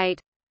metaniobate.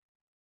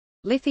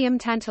 Lithium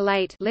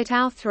tantalate,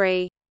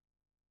 LiTau-3.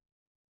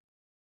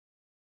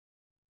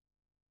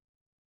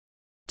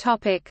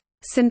 Topic: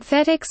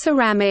 Synthetic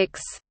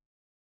ceramics.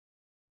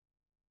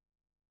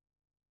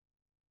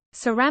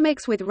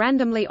 Ceramics with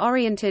randomly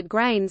oriented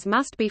grains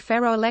must be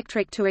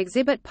ferroelectric to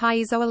exhibit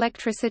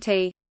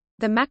piezoelectricity.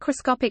 The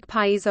macroscopic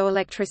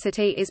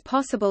piezoelectricity is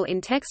possible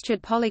in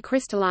textured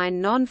polycrystalline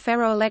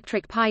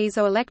non-ferroelectric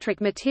piezoelectric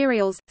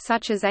materials,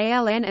 such as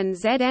ALN and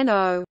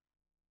ZNO.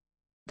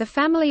 The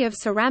family of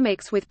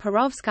ceramics with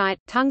perovskite,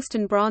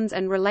 tungsten bronze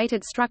and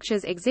related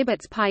structures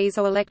exhibits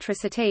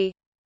piezoelectricity.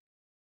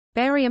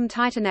 Barium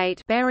titanate.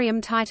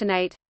 Barium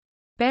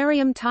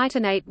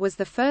titanate was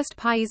the first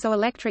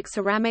piezoelectric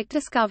ceramic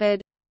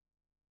discovered.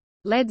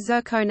 Lead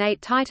zirconate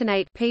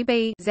titanate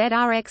Pb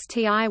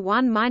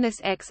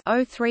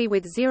ZrXTI1-X03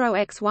 with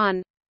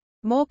 0x1,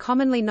 more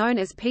commonly known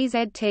as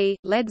PZT,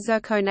 lead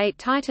zirconate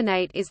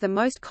titanate is the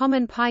most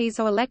common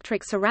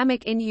piezoelectric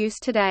ceramic in use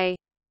today.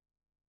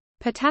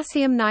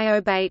 Potassium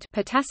niobate,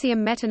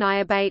 potassium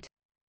metaniobate,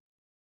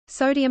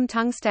 sodium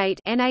tungstate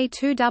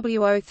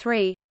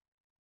Na2WO3,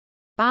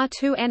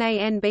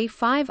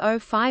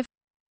 Bar2NaNB505,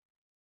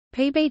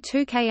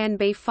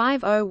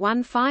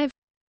 Pb2KNB5015,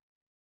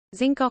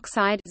 zinc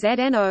oxide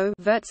ZNO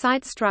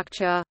Wurtzite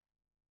structure.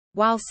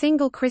 While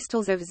single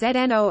crystals of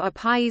ZNO are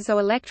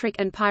piezoelectric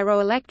and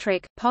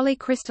pyroelectric,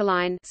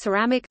 polycrystalline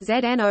ceramic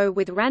ZNO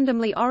with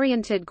randomly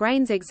oriented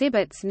grains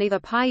exhibits neither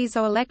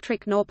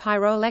piezoelectric nor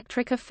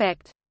pyroelectric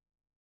effect.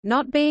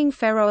 Not being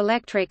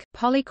ferroelectric,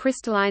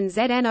 polycrystalline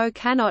ZNO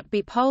cannot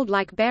be poled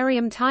like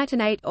barium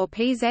titanate or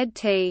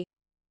PZT.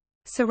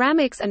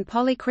 Ceramics and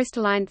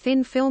polycrystalline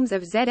thin films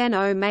of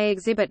ZNO may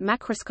exhibit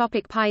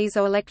macroscopic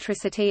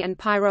piezoelectricity and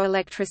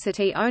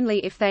pyroelectricity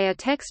only if they are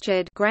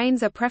textured.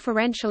 Grains are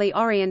preferentially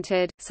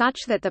oriented,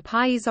 such that the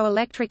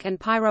piezoelectric and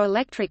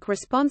pyroelectric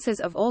responses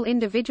of all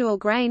individual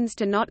grains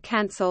do not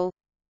cancel.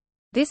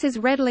 This is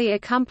readily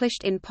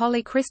accomplished in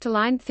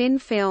polycrystalline thin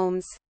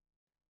films.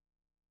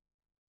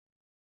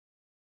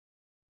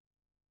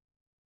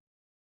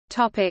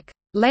 Topic: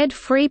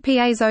 Lead-free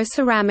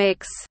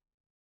piezoceramics.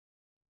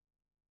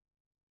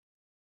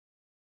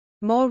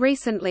 More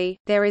recently,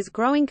 there is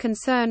growing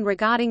concern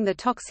regarding the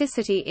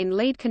toxicity in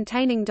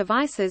lead-containing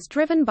devices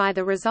driven by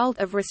the result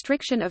of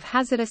restriction of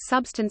hazardous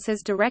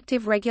substances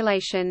directive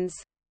regulations.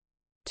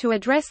 To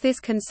address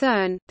this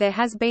concern, there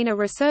has been a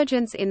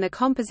resurgence in the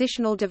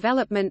compositional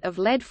development of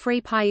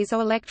lead-free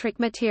piezoelectric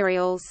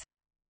materials.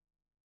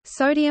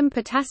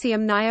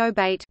 Sodium-potassium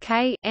niobate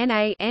K,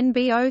 Na,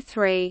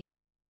 NbO3.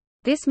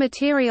 This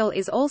material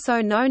is also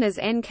known as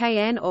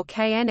NKN or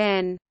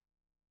KNN.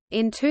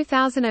 In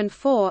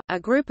 2004, a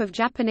group of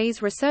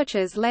Japanese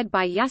researchers led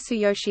by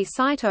Yasuyoshi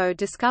Saito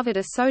discovered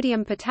a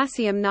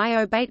sodium-potassium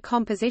niobate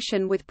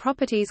composition with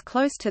properties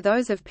close to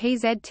those of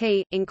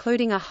PZT,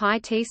 including a high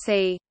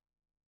Tc.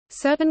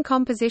 Certain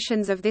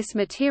compositions of this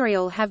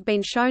material have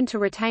been shown to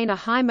retain a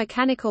high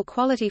mechanical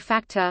quality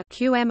factor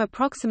QM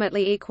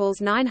approximately equals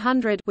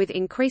 900 with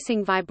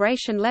increasing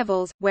vibration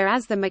levels,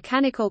 whereas the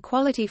mechanical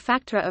quality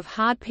factor of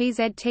hard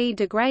PZT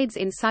degrades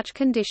in such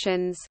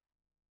conditions.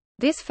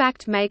 This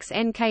fact makes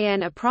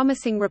NKN a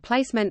promising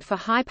replacement for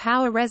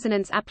high-power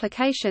resonance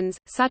applications,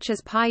 such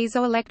as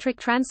piezoelectric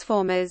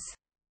transformers.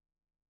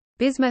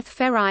 Bismuth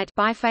ferrite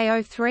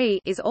BiFeO3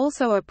 is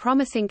also a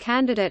promising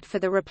candidate for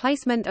the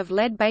replacement of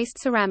lead-based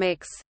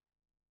ceramics.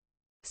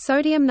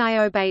 Sodium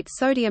niobate,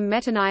 sodium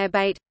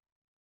metaniobate,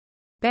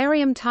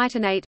 barium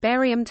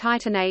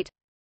titanate.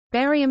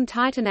 Barium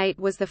titanate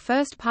was the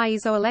first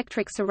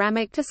piezoelectric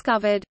ceramic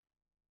discovered.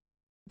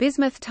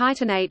 Bismuth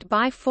titanate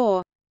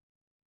Bi4,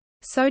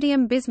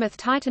 sodium bismuth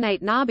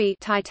titanate Nabi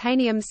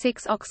titanium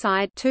 6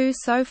 oxide 2.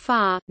 So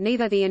far,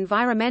 neither the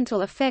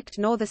environmental effect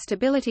nor the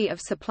stability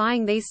of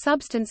supplying these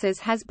substances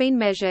has been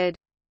measured.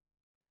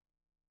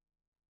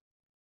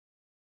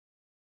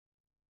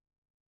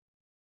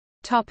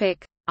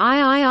 Topic: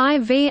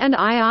 IIIV and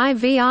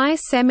IIVI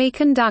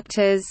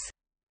semiconductors.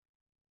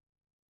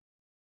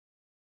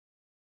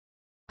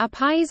 A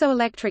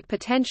piezoelectric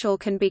potential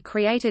can be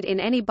created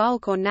in any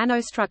bulk or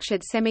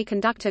nanostructured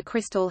semiconductor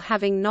crystal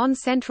having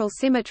non-central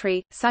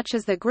symmetry, such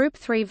as the group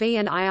 3V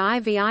and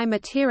IIVI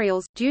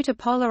materials, due to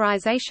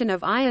polarization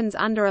of ions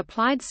under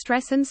applied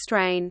stress and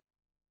strain.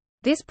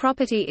 This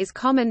property is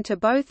common to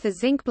both the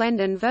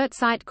zincblende and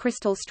Wurtzite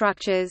crystal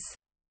structures.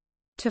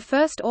 To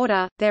first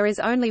order, there is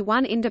only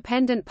one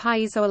independent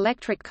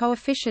piezoelectric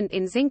coefficient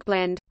in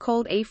zincblende,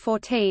 called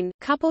E14,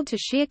 coupled to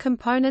shear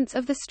components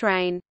of the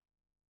strain.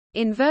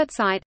 In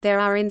Wurtzite,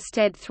 there are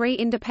instead three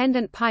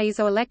independent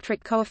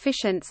piezoelectric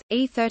coefficients,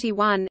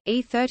 E31,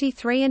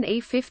 E33 and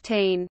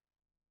E15.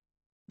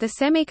 The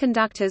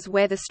semiconductors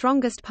where the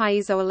strongest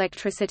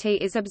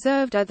piezoelectricity is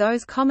observed are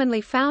those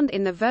commonly found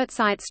in the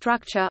Wurtzite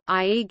structure,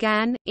 i.e.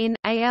 GaN, In,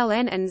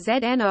 ALN and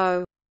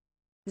ZNO.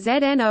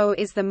 ZNO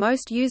is the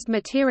most used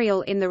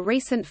material in the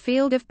recent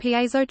field of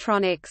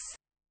piezotronics.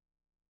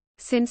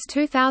 Since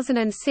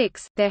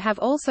 2006, there have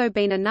also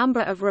been a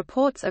number of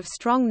reports of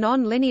strong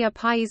non-linear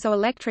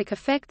piezoelectric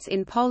effects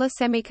in polar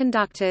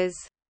semiconductors.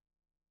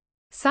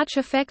 Such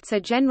effects are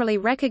generally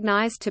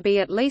recognized to be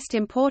at least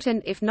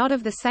important if not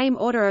of the same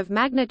order of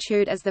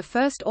magnitude as the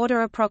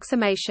first-order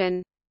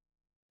approximation.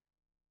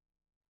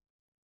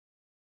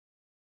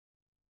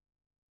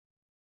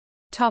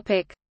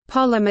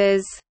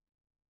 Polymers.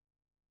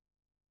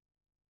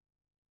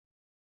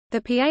 The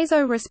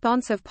piezo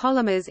response of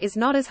polymers is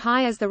not as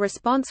high as the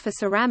response for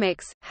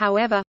ceramics,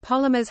 however,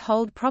 polymers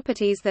hold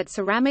properties that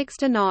ceramics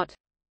do not.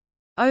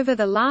 Over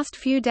the last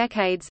few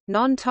decades,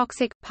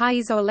 non-toxic,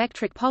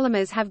 piezoelectric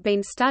polymers have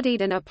been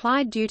studied and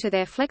applied due to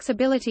their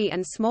flexibility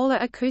and smaller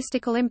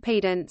acoustical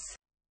impedance.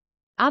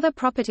 Other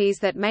properties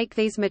that make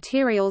these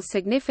materials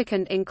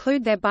significant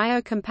include their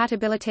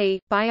biocompatibility,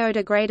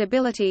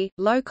 biodegradability,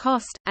 low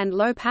cost, and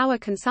low power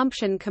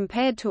consumption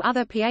compared to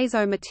other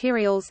piezo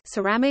materials,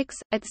 ceramics,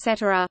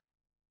 etc.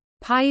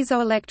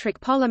 Piezoelectric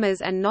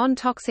polymers and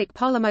non-toxic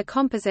polymer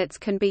composites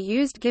can be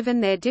used given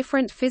their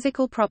different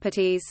physical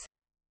properties.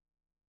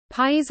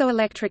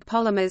 Piezoelectric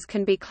polymers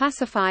can be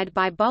classified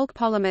by bulk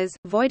polymers,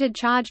 voided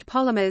charged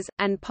polymers,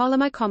 and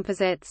polymer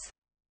composites.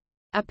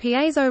 A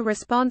piezo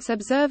response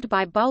observed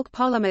by bulk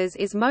polymers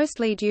is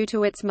mostly due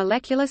to its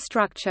molecular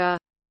structure.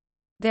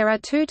 There are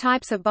two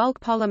types of bulk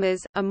polymers,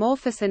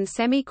 amorphous and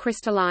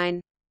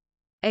semi-crystalline.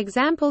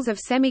 Examples of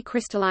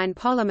semi-crystalline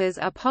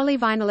polymers are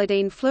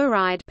polyvinylidene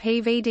fluoride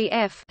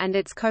 (PVDF) and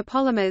its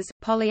copolymers,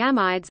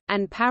 polyamides,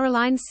 and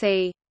paraline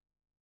C.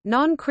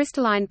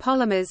 Non-crystalline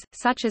polymers,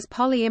 such as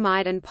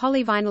polyimide and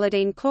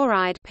polyvinylidene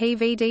chloride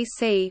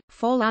 (PVDC),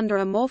 fall under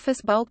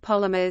amorphous bulk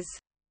polymers.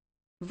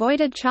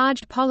 Voided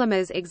charged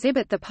polymers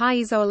exhibit the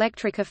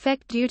piezoelectric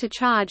effect due to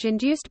charge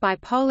induced by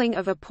poling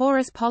of a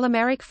porous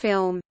polymeric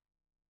film.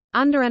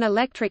 Under an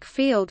electric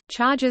field,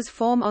 charges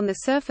form on the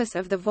surface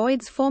of the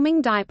voids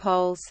forming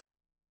dipoles.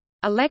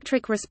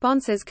 Electric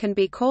responses can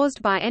be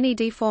caused by any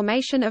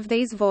deformation of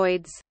these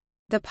voids.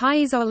 The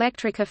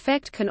piezoelectric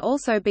effect can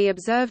also be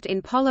observed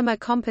in polymer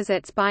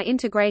composites by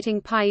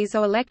integrating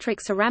piezoelectric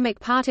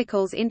ceramic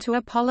particles into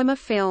a polymer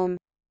film.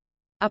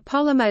 A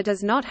polymer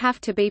does not have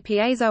to be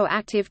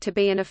piezoactive to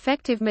be an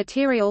effective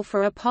material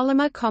for a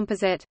polymer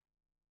composite.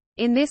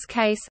 In this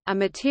case, a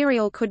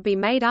material could be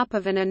made up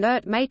of an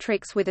inert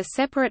matrix with a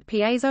separate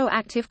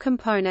piezoactive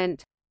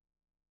component.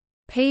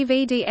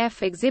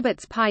 PVDF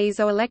exhibits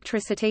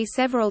piezoelectricity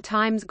several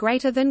times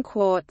greater than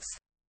quartz.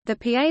 The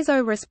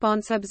piezo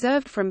response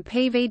observed from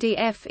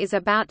PVDF is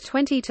about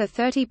 20 to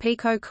 30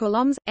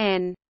 picocoulombs,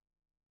 N.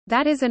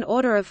 That is an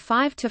order of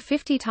 5 to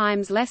 50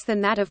 times less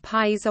than that of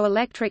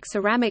piezoelectric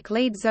ceramic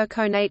lead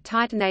zirconate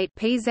titanate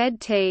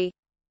 (PZT).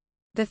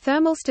 The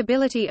thermal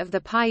stability of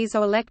the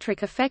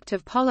piezoelectric effect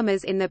of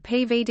polymers in the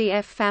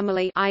PVDF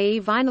family,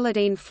 i.e.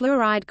 vinylidene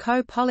fluoride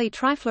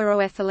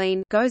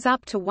co-poly-trifluoroethylene, goes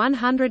up to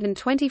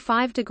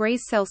 125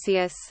 degrees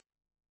Celsius.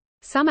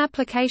 Some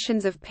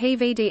applications of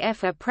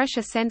PVDF are pressure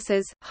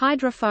sensors,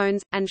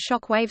 hydrophones, and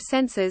shock-wave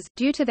sensors.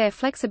 Due to their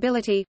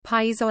flexibility,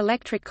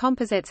 piezoelectric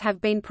composites have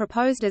been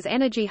proposed as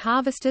energy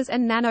harvesters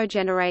and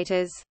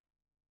nanogenerators.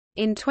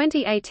 In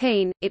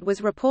 2018, it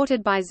was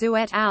reported by Zhu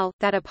et al.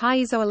 That a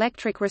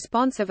piezoelectric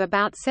response of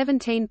about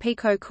 17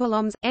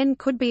 picocoulombs, N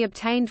could be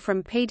obtained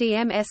from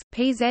PDMS,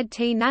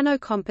 PZT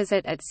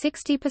nanocomposite at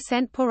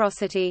 60%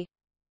 porosity.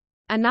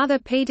 Another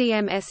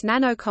PDMS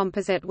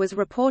nanocomposite was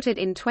reported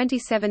in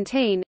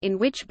 2017, in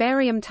which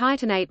barium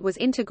titanate was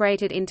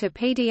integrated into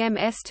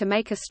PDMS to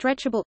make a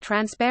stretchable,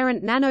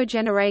 transparent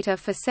nanogenerator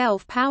for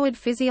self-powered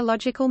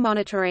physiological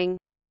monitoring.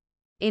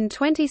 In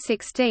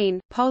 2016,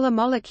 polar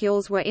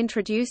molecules were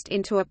introduced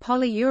into a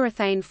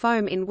polyurethane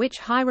foam in which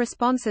high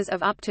responses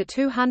of up to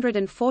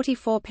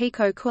 244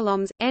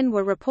 picocoulombs, N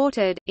were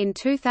reported. In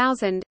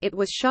 2000, it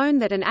was shown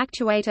that an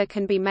actuator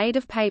can be made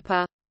of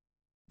paper.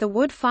 The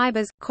wood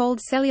fibers,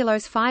 called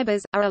cellulose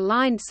fibers, are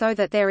aligned so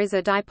that there is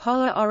a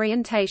dipolar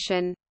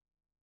orientation.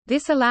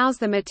 This allows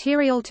the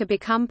material to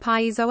become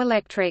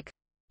piezoelectric.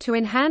 To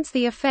enhance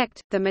the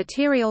effect, the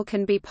material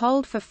can be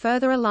poled for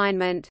further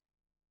alignment.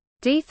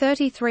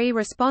 D33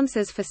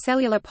 responses for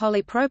cellular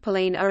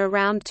polypropylene are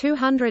around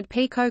 200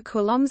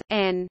 picocoulombs,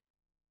 N.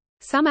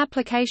 Some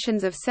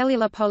applications of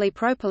cellular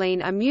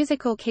polypropylene are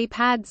musical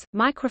keypads,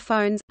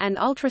 microphones, and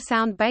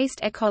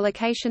ultrasound-based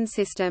echolocation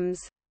systems.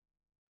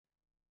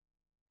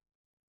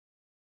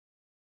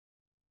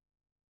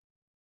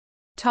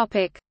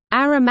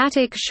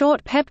 Aromatic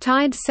short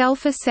peptide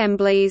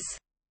self-assemblies.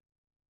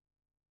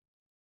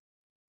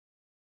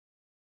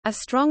 A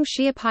strong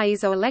shear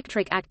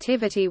piezoelectric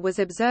activity was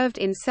observed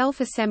in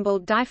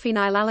self-assembled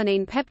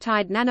diphenylalanine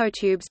peptide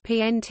nanotubes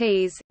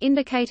 (PNTs),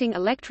 indicating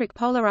electric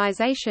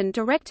polarization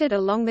directed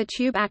along the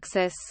tube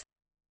axis.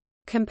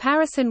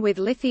 Comparison with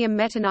lithium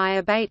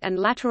metaniobate and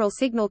lateral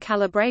signal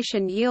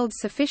calibration yields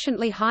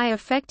sufficiently high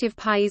effective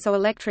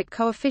piezoelectric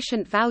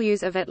coefficient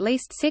values of at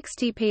least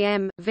 60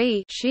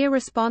 pm.V. Shear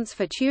response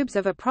for tubes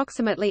of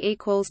approximately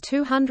equals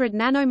 200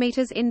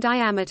 nanometers in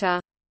diameter.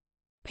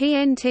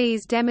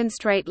 PNTs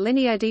demonstrate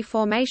linear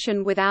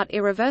deformation without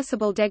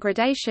irreversible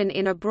degradation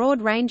in a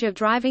broad range of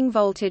driving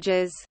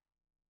voltages.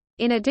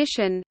 In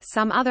addition,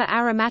 some other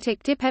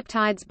aromatic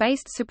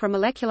dipeptides-based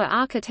supramolecular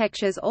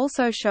architectures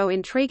also show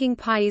intriguing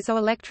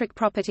piezoelectric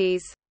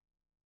properties.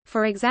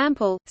 For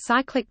example,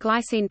 cyclic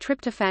glycine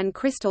tryptophan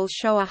crystals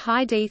show a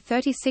high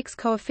D36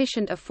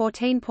 coefficient of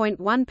 14.1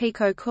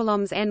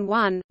 picocoulombs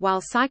N1, while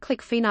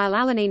cyclic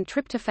phenylalanine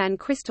tryptophan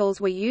crystals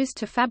were used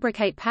to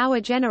fabricate power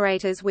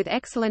generators with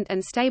excellent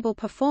and stable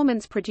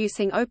performance,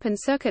 producing open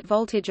circuit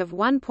voltage of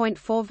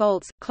 1.4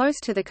 volts, close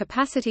to the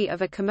capacity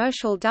of a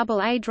commercial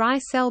AA dry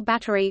cell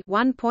battery,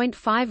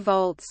 1.5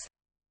 volts.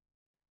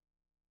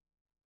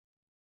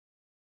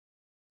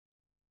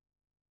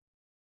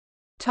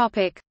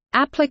 Topic: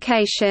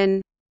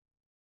 Application.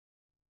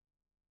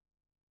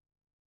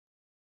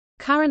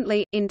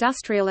 Currently,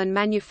 industrial and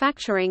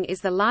manufacturing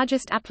is the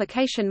largest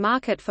application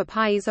market for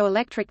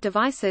piezoelectric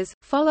devices,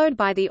 followed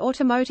by the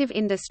automotive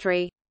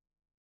industry.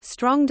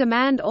 Strong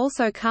demand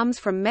also comes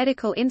from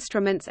medical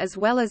instruments as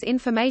well as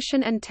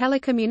information and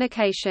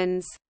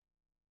telecommunications.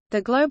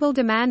 The global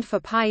demand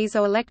for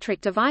piezoelectric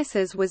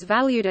devices was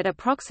valued at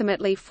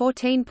approximately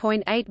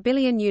 $14.8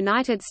 billion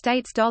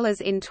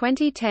in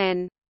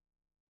 2010.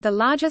 The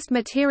largest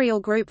material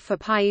group for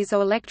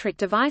piezoelectric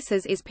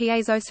devices is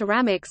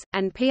piezoceramics,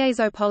 and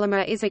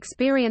piezopolymer is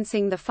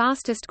experiencing the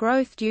fastest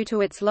growth due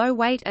to its low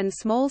weight and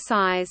small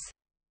size.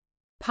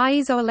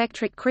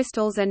 Piezoelectric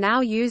crystals are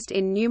now used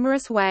in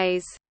numerous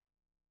ways.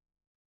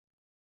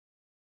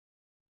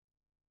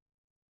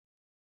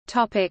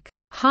 Topic: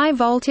 High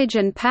voltage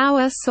and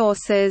power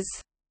sources.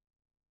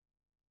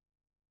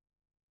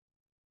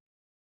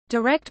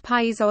 Direct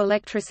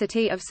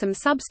piezoelectricity of some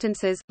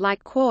substances,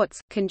 like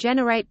quartz, can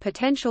generate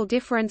potential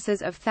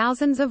differences of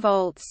thousands of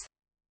volts.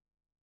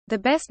 The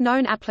best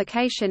known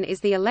application is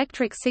the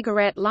electric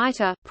cigarette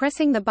lighter.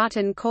 Pressing the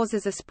button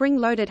causes a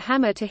spring-loaded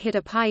hammer to hit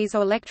a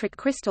piezoelectric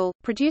crystal,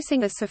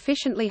 producing a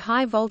sufficiently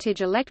high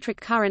voltage electric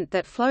current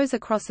that flows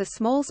across a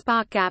small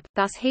spark gap,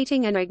 thus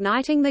heating and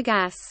igniting the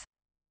gas.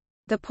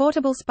 The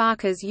portable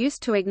sparkers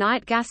used to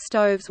ignite gas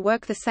stoves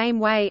work the same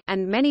way,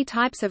 and many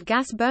types of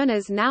gas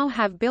burners now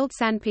have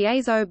built-in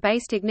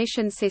piezo-based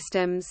ignition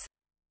systems.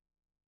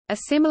 A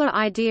similar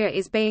idea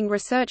is being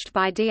researched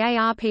by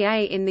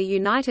DARPA in the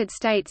United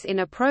States in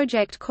a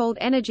project called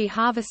energy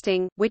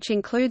harvesting, which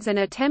includes an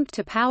attempt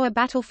to power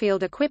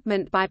battlefield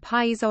equipment by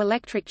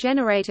piezoelectric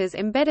generators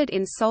embedded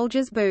in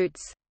soldiers'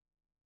 boots.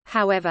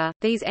 However,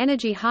 these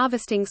energy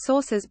harvesting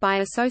sources by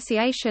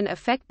association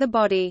affect the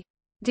body.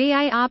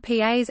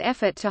 DARPA's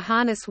effort to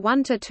harness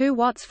 1 to 2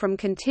 watts from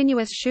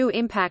continuous shoe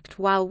impact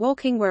while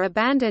walking were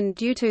abandoned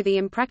due to the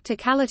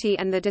impracticality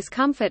and the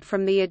discomfort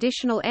from the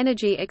additional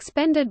energy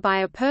expended by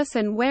a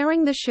person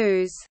wearing the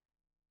shoes.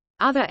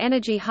 Other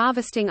energy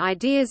harvesting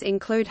ideas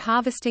include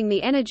harvesting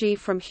the energy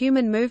from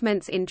human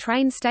movements in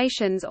train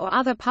stations or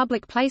other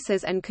public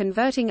places and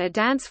converting a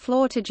dance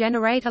floor to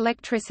generate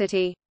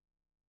electricity.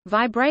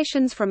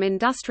 Vibrations from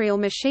industrial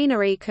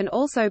machinery can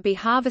also be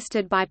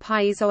harvested by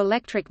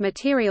piezoelectric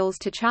materials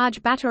to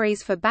charge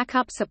batteries for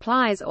backup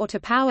supplies or to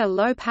power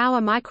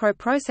low-power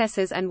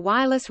microprocessors and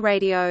wireless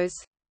radios.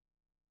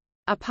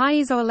 A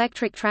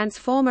piezoelectric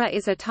transformer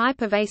is a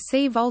type of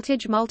AC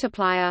voltage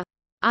multiplier.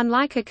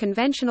 Unlike a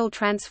conventional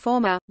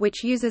transformer,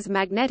 which uses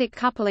magnetic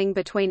coupling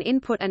between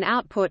input and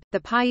output,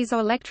 the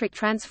piezoelectric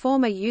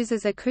transformer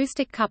uses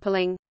acoustic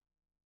coupling.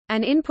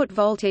 An input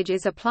voltage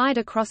is applied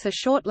across a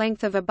short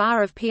length of a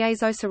bar of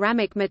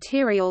piezoceramic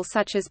material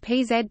such as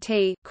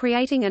PZT,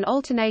 creating an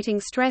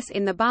alternating stress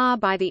in the bar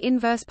by the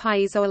inverse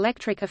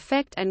piezoelectric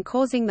effect and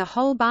causing the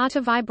whole bar to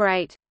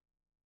vibrate.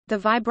 The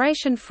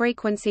vibration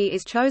frequency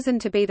is chosen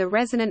to be the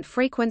resonant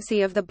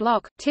frequency of the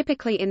block,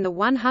 typically in the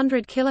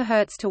 100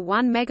 kHz to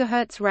 1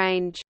 MHz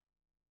range.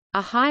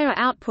 A higher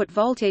output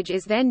voltage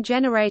is then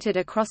generated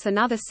across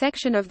another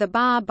section of the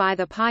bar by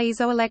the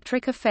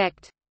piezoelectric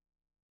effect.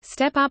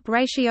 Step-up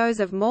ratios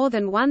of more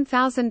than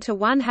 1000 to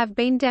 1 have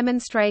been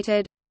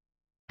demonstrated.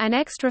 An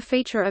extra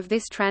feature of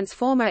this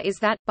transformer is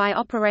that, by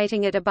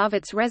operating it above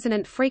its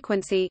resonant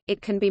frequency, it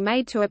can be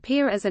made to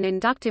appear as an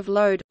inductive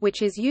load,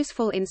 which is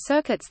useful in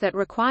circuits that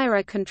require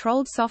a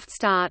controlled soft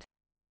start.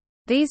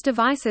 These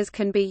devices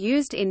can be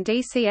used in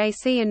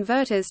DC-AC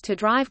inverters to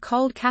drive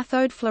cold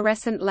cathode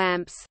fluorescent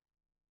lamps.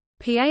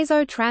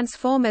 Piezo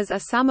transformers are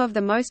some of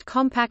the most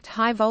compact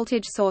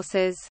high-voltage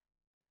sources.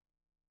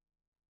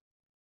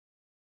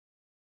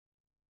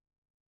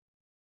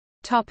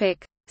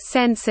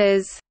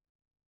 Sensors.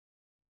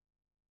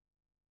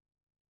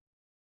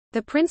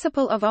 The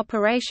principle of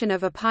operation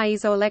of a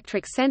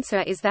piezoelectric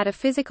sensor is that a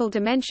physical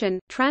dimension,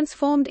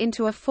 transformed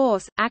into a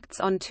force, acts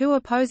on two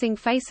opposing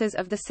faces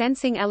of the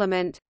sensing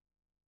element.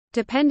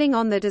 Depending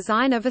on the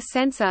design of a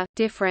sensor,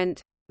 different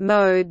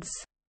modes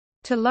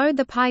to load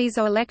the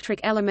piezoelectric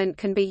element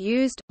can be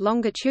used: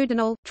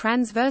 longitudinal,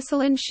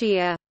 transversal and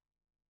shear.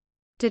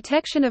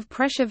 Detection of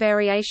pressure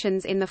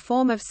variations in the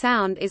form of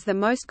sound is the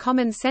most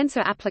common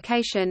sensor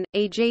application,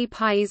 e.g.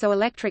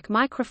 piezoelectric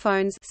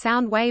microphones.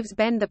 Sound waves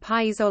bend the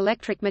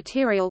piezoelectric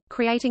material,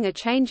 creating a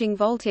changing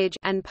voltage,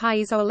 and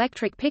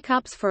piezoelectric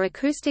pickups for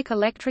acoustic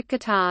electric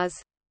guitars.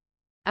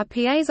 A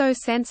piezo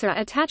sensor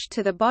attached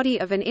to the body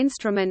of an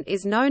instrument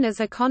is known as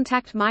a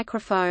contact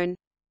microphone.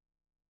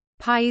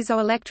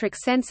 Piezoelectric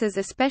sensors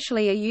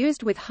especially are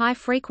used with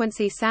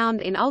high-frequency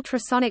sound in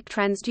ultrasonic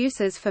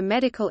transducers for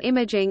medical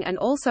imaging and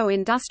also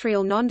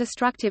industrial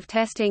non-destructive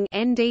testing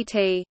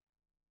 (NDT).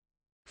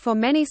 For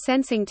many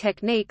sensing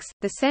techniques,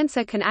 the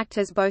sensor can act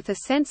as both a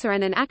sensor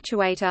and an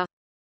actuator.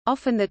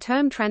 Often the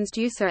term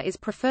transducer is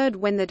preferred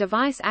when the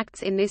device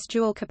acts in this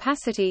dual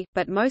capacity,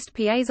 but most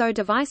piezo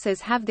devices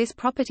have this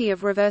property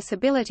of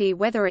reversibility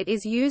whether it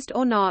is used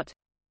or not.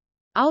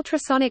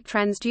 Ultrasonic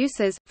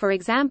transducers, for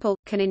example,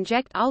 can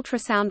inject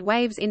ultrasound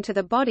waves into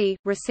the body,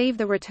 receive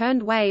the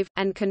returned wave,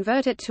 and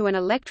convert it to an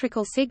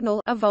electrical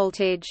signal, a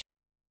voltage.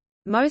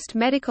 Most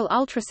medical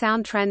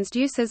ultrasound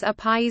transducers are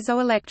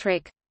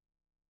piezoelectric.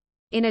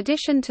 In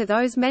addition to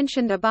those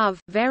mentioned above,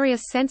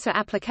 various sensor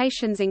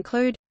applications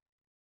include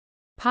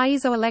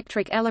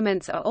piezoelectric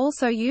elements are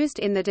also used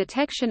in the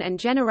detection and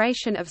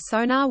generation of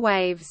sonar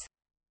waves.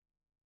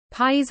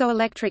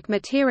 Piezoelectric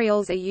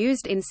materials are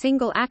used in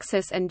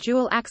single-axis and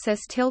dual-axis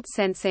tilt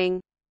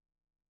sensing.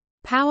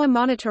 Power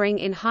monitoring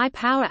in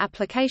high-power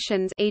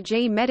applications,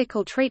 e.g.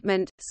 medical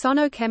treatment,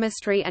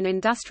 sonochemistry and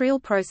industrial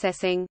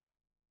processing.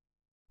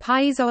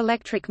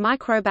 Piezoelectric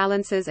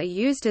microbalancers are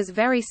used as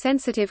very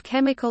sensitive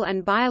chemical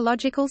and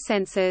biological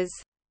sensors.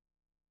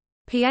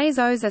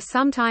 Piezos are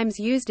sometimes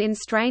used in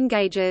strain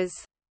gauges.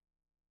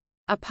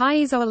 A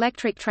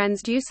piezoelectric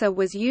transducer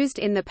was used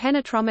in the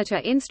penetrometer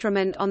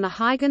instrument on the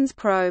Huygens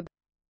probe.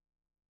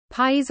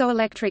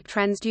 Piezoelectric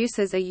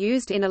transducers are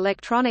used in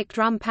electronic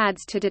drum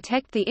pads to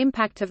detect the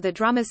impact of the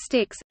drummer's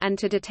sticks, and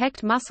to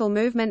detect muscle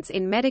movements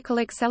in medical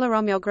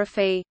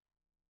acceleromeography.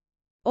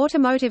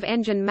 Automotive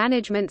engine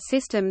management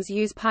systems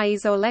use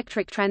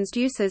piezoelectric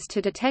transducers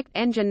to detect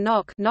engine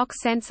knock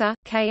sensor,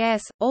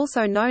 KS,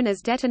 also known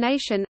as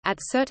detonation, at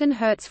certain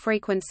Hertz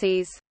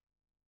frequencies.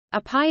 A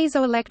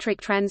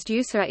piezoelectric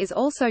transducer is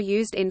also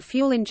used in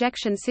fuel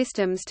injection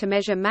systems to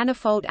measure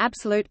manifold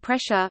absolute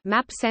pressure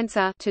 (MAP)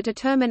 sensor to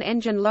determine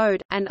engine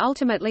load, and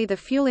ultimately the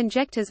fuel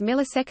injector's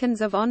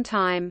milliseconds of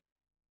on-time.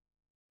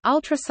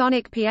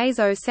 Ultrasonic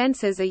piezo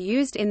sensors are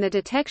used in the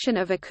detection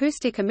of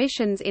acoustic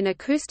emissions in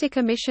acoustic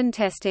emission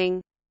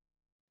testing.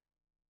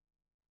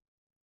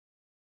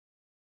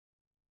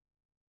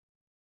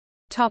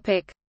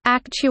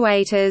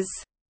 Actuators.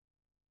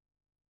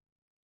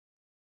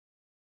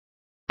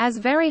 As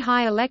very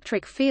high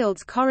electric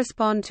fields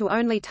correspond to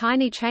only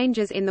tiny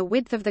changes in the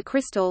width of the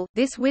crystal,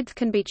 this width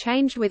can be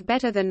changed with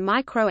better than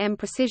micro-m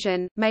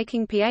precision,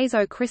 making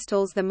piezo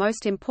crystals the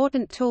most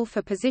important tool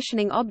for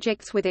positioning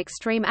objects with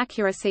extreme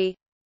accuracy.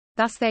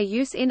 Thus their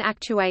use in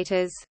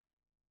actuators.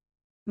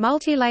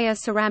 Multi-layer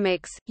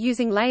ceramics,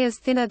 using layers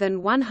thinner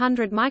than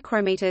 100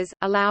 micrometers,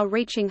 allow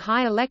reaching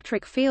high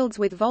electric fields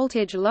with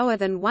voltage lower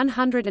than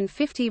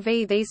 150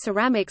 V. These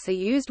ceramics are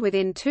used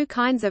within two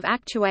kinds of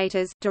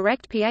actuators,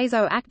 direct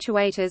piezo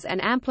actuators and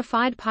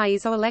amplified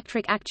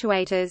piezoelectric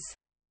actuators.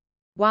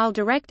 While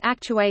direct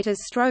actuators'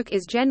 stroke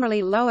is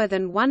generally lower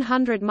than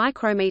 100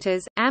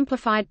 micrometers,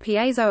 amplified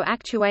piezo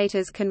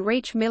actuators can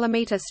reach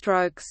millimeter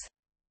strokes.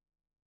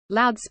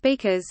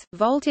 Loudspeakers,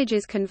 voltage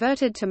is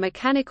converted to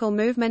mechanical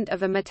movement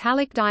of a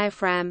metallic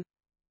diaphragm.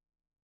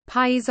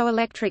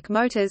 Piezoelectric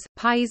motors,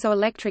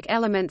 piezoelectric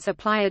elements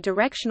apply a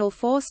directional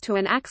force to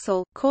an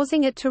axle,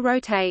 causing it to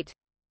rotate.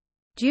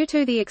 Due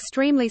to the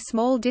extremely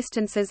small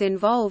distances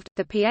involved,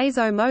 the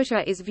piezo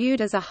motor is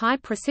viewed as a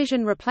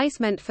high-precision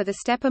replacement for the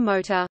stepper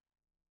motor.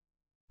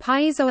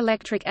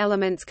 Piezoelectric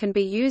elements can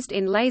be used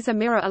in laser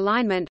mirror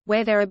alignment,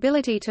 where their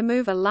ability to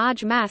move a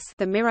large mass,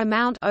 the mirror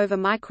mount, over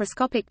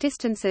microscopic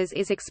distances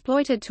is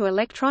exploited to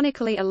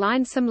electronically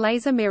align some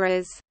laser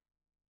mirrors.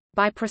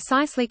 By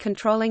precisely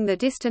controlling the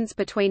distance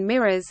between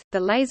mirrors, the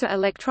laser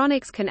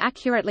electronics can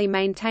accurately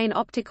maintain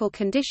optical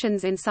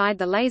conditions inside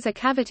the laser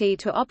cavity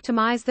to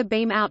optimize the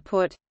beam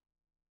output.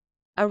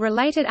 A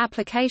related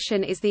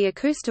application is the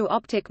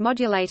acousto-optic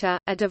modulator,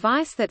 a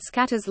device that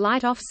scatters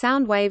light-off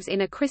sound waves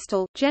in a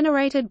crystal,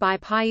 generated by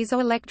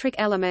piezoelectric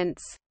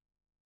elements.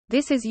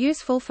 This is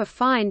useful for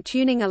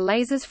fine-tuning a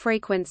laser's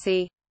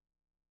frequency.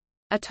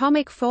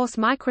 Atomic force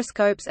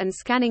microscopes and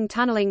scanning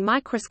tunneling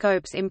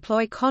microscopes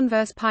employ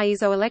converse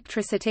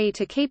piezoelectricity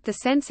to keep the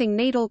sensing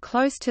needle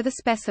close to the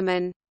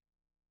specimen.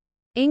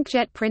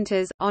 Inkjet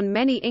printers – On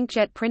many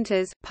inkjet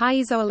printers,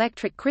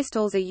 piezoelectric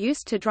crystals are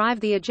used to drive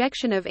the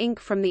ejection of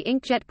ink from the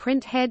inkjet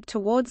print head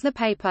towards the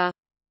paper.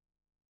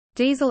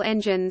 Diesel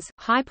engines –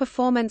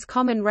 High-performance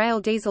common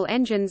rail diesel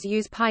engines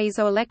use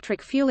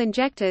piezoelectric fuel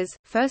injectors,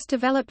 first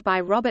developed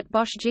by Robert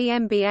Bosch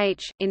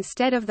GmbH,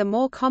 instead of the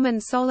more common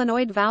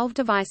solenoid valve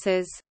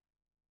devices.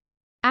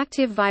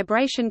 Active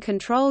vibration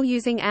control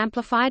using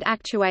amplified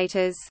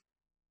actuators.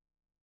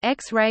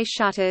 X-ray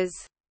shutters.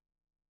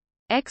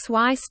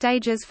 XY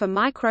stages for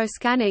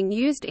micro-scanning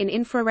used in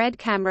infrared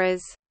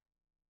cameras.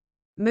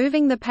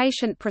 Moving the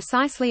patient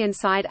precisely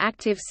inside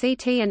active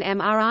CT and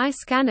MRI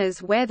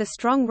scanners where the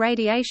strong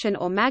radiation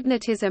or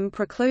magnetism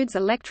precludes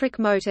electric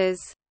motors.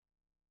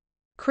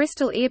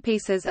 Crystal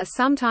earpieces are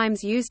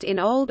sometimes used in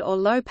old or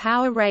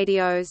low-power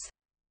radios.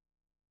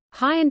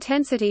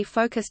 High-intensity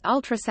focused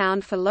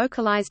ultrasound for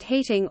localized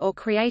heating or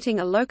creating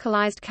a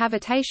localized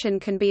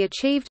cavitation can be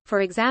achieved,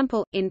 for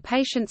example, in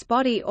patient's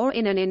body or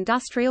in an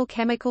industrial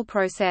chemical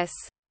process.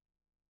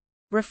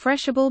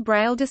 Refreshable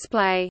Braille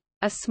display.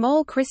 A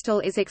small crystal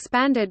is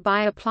expanded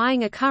by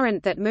applying a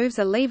current that moves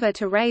a lever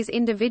to raise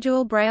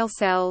individual Braille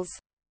cells.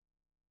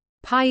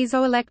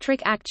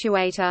 Piezoelectric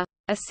actuator.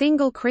 A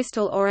single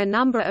crystal or a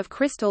number of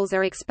crystals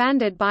are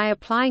expanded by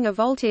applying a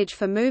voltage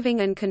for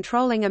moving and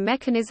controlling a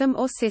mechanism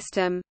or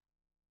system.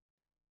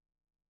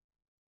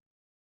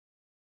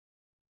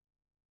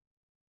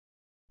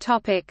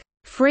 Topic: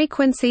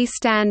 Frequency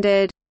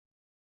standard.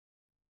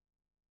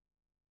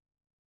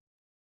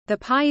 The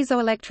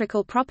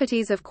piezoelectrical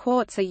properties of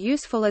quartz are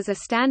useful as a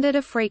standard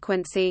of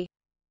frequency.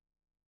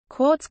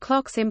 Quartz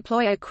clocks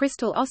employ a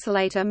crystal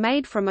oscillator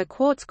made from a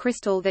quartz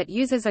crystal that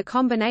uses a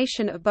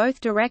combination of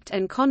both direct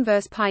and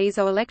converse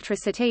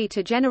piezoelectricity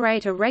to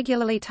generate a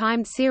regularly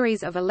timed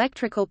series of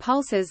electrical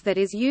pulses that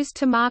is used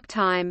to mark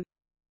time.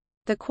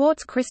 The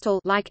quartz crystal,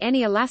 like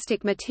any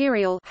elastic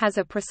material, has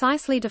a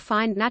precisely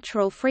defined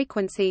natural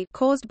frequency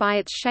caused by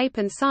its shape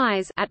and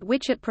size at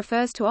which it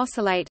prefers to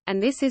oscillate,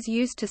 and this is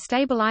used to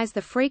stabilize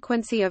the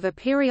frequency of a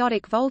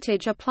periodic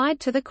voltage applied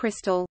to the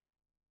crystal.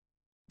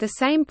 The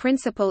same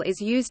principle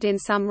is used in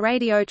some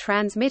radio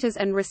transmitters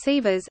and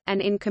receivers,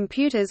 and in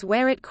computers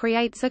where it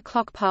creates a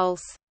clock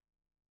pulse.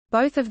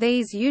 Both of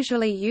these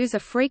usually use a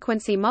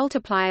frequency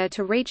multiplier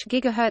to reach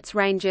gigahertz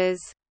ranges.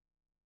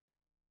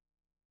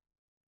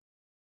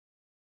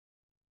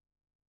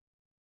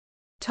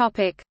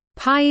 Topic: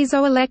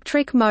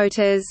 Piezoelectric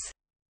motors.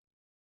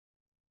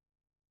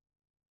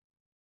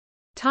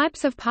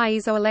 Types of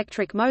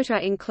piezoelectric motor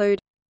include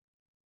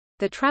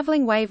the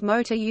traveling wave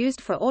motor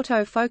used for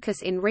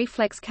autofocus in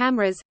reflex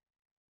cameras,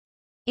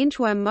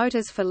 inchworm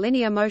motors for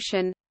linear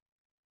motion,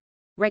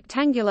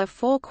 rectangular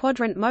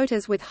 4-quadrant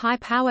motors with high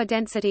power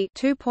density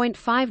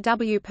 2.5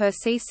 W per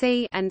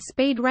cc and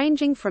speed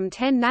ranging from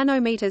 10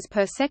 nanometers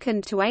per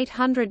second to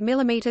 800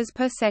 millimeters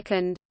per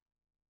second.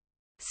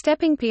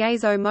 Stepping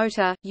piezo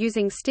motor,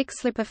 using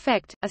stick-slip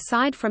effect.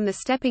 Aside from the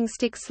stepping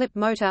stick-slip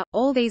motor,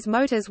 all these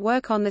motors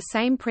work on the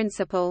same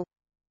principle.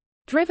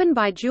 Driven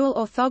by dual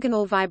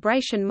orthogonal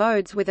vibration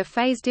modes with a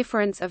phase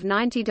difference of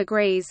 90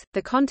 degrees,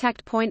 the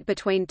contact point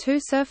between two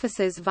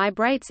surfaces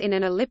vibrates in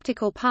an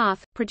elliptical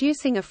path,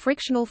 producing a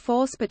frictional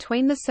force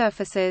between the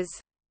surfaces.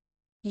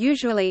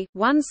 Usually,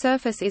 one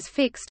surface is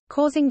fixed,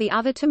 causing the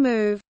other to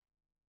move.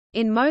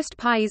 In most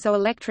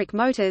piezoelectric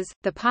motors,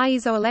 the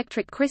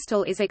piezoelectric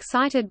crystal is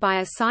excited by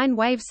a sine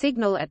wave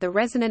signal at the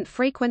resonant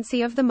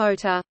frequency of the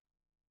motor.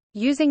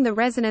 Using the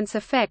resonance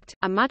effect,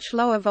 a much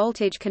lower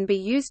voltage can be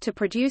used to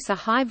produce a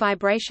high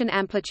vibration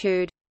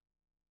amplitude.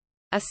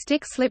 A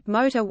stick-slip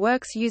motor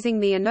works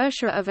using the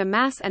inertia of a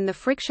mass and the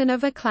friction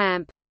of a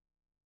clamp.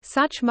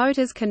 Such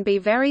motors can be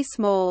very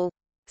small.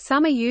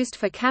 Some are used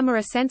for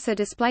camera sensor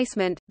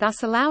displacement,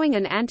 thus allowing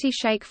an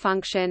anti-shake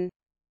function.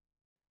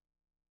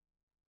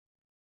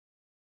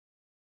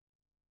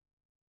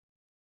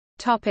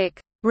 Topic: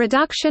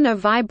 Reduction of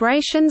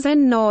vibrations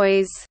and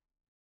noise.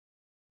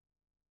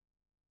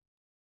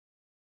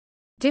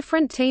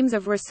 Different teams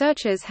of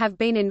researchers have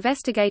been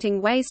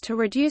investigating ways to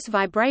reduce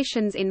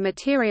vibrations in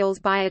materials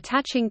by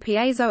attaching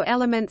piezo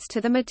elements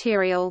to the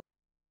material.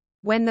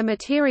 When the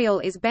material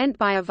is bent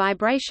by a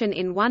vibration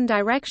in one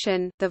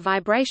direction, the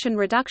vibration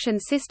reduction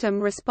system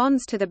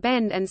responds to the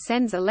bend and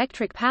sends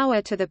electric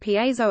power to the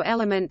piezo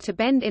element to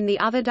bend in the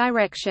other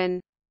direction.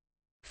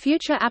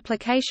 Future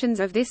applications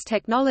of this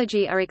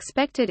technology are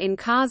expected in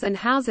cars and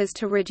houses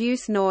to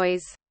reduce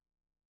noise.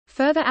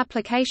 Further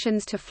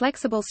applications to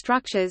flexible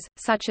structures,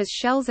 such as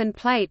shells and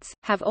plates,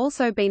 have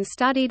also been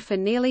studied for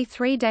nearly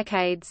 3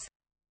 decades.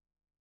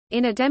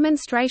 In a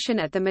demonstration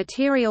at the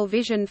Material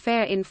Vision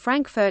Fair in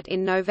Frankfurt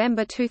in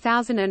November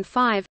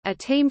 2005, a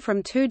team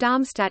from TU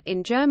Darmstadt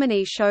in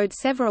Germany showed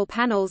several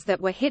panels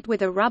that were hit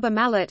with a rubber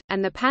mallet,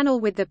 and the panel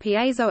with the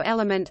piezo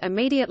element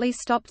immediately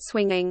stopped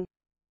swinging.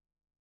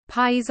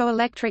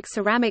 Piezoelectric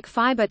ceramic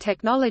fiber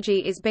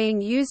technology is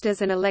being used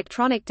as an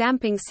electronic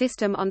damping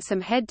system on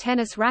some head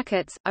tennis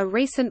rackets. A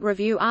recent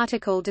review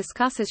article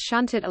discusses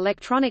shunted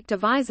electronic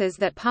devices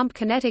that pump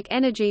kinetic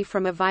energy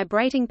from a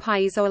vibrating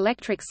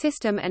piezoelectric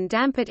system and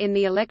damp it in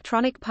the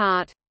electronic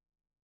part.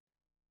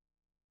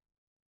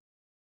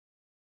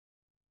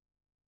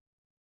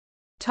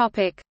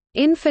 Topic: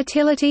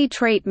 Infertility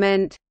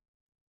treatment.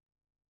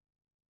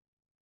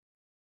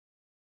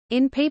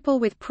 In people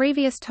with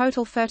previous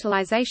total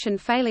fertilization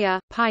failure,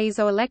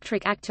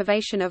 piezoelectric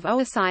activation of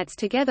oocytes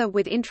together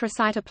with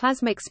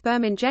intracytoplasmic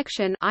sperm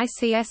injection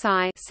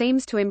 (ICSI)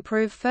 seems to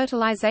improve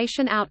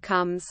fertilization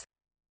outcomes.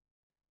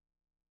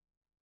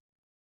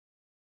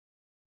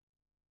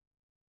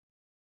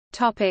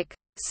 Topic: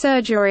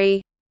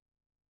 Surgery.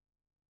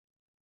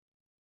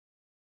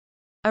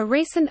 A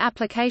recent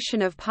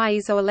application of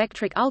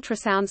piezoelectric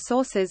ultrasound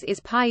sources is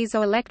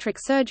piezoelectric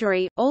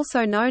surgery,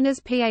 also known as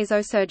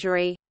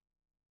piezosurgery.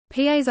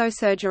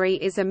 Piezosurgery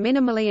is a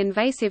minimally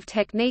invasive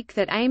technique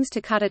that aims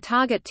to cut a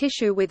target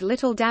tissue with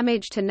little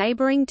damage to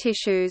neighboring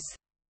tissues.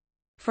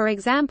 For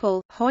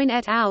example, Hoyne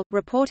et al.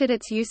 Reported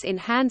its use in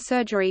hand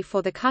surgery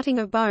for the cutting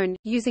of bone,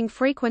 using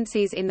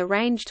frequencies in the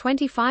range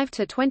 25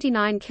 to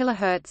 29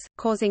 kHz,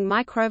 causing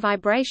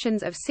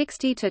microvibrations of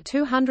 60 to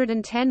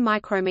 210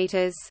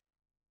 micrometers.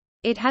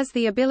 It has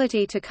the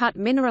ability to cut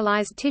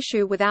mineralized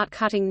tissue without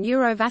cutting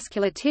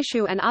neurovascular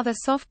tissue and other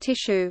soft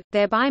tissue,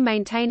 thereby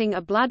maintaining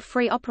a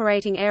blood-free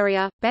operating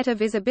area, better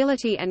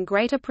visibility and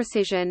greater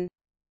precision.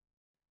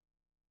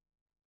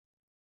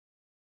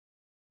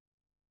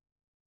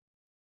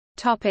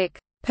 Topic: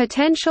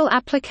 Potential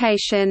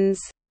applications.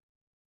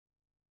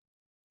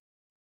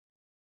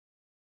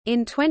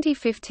 In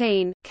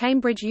 2015,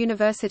 Cambridge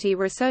University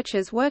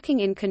researchers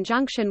working in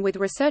conjunction with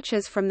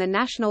researchers from the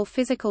National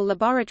Physical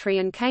Laboratory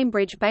and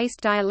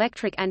Cambridge-based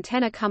dielectric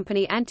antenna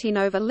company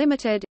Antinova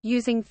Limited,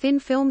 using thin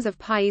films of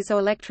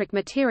piezoelectric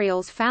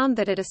materials found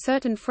that at a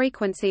certain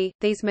frequency,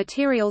 these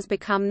materials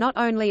become not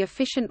only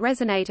efficient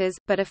resonators,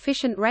 but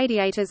efficient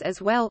radiators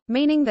as well,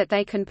 meaning that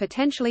they can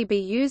potentially be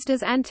used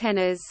as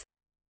antennas.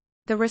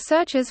 The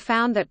researchers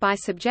found that by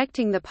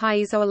subjecting the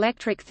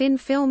piezoelectric thin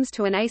films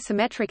to an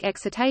asymmetric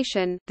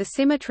excitation, the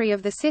symmetry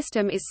of the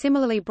system is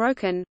similarly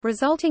broken,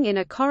 resulting in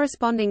a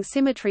corresponding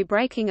symmetry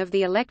breaking of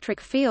the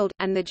electric field,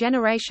 and the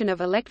generation of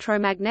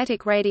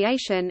electromagnetic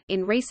radiation.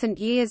 In recent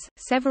years,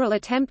 several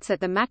attempts at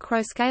the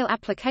macro-scale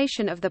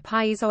application of the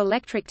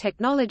piezoelectric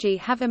technology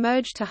have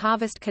emerged to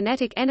harvest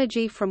kinetic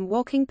energy from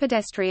walking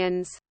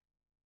pedestrians.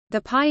 The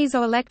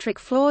piezoelectric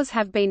floors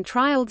have been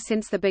trialed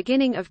since the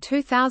beginning of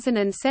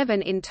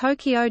 2007 in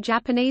Tokyo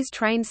Japanese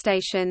train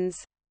stations.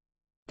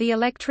 The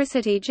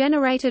electricity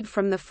generated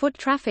from the foot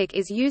traffic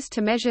is used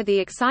to measure the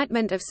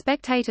excitement of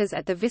spectators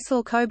at the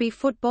Vissel Kobe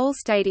football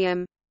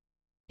stadium.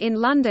 In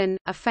London,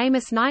 a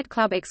famous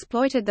nightclub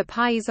exploited the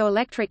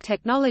piezoelectric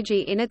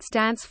technology in its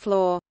dance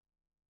floor.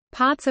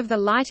 Parts of the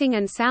lighting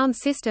and sound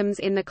systems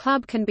in the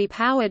club can be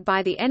powered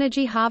by the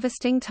energy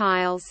harvesting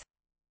tiles.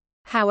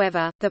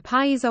 However, the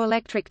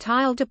piezoelectric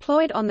tile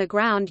deployed on the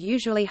ground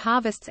usually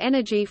harvests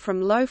energy from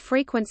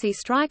low-frequency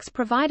strikes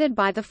provided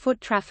by the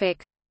foot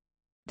traffic.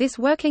 This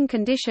working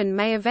condition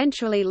may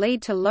eventually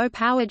lead to low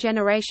power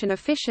generation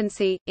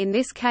efficiency. In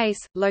this case,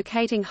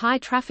 locating high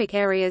traffic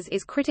areas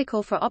is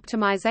critical for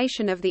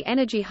optimization of the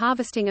energy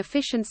harvesting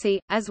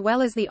efficiency, as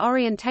well as the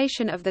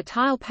orientation of the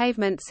tile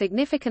pavement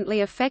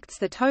significantly affects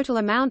the total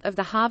amount of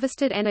the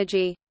harvested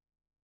energy.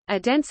 A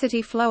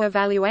density flow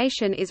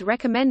evaluation is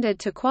recommended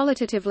to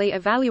qualitatively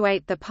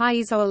evaluate the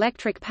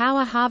piezoelectric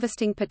power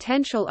harvesting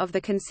potential of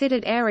the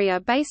considered area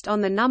based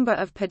on the number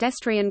of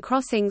pedestrian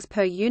crossings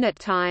per unit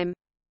time.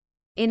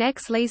 In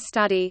Exley's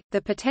study,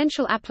 the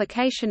potential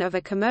application of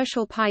a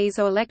commercial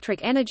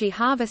piezoelectric energy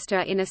harvester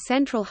in a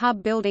central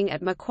hub building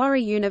at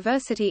Macquarie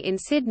University in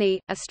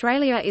Sydney,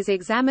 Australia is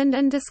examined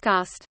and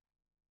discussed.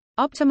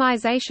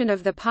 Optimization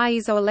of the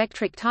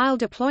piezoelectric tile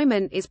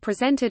deployment is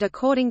presented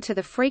according to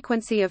the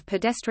frequency of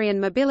pedestrian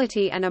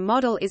mobility, and a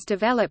model is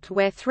developed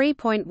where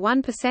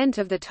 3.1%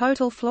 of the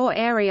total floor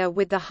area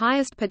with the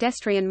highest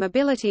pedestrian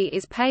mobility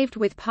is paved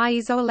with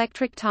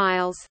piezoelectric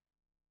tiles.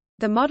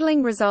 The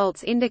modeling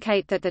results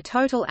indicate that the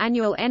total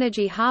annual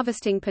energy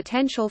harvesting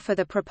potential for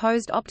the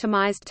proposed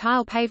optimized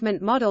tile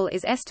pavement model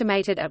is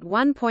estimated at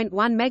 1.1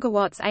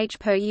 MWh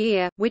per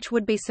year, which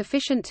would be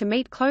sufficient to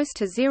meet close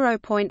to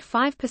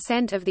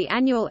 0.5% of the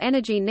annual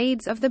energy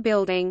needs of the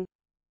building.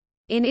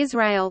 In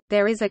Israel,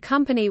 there is a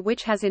company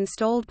which has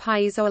installed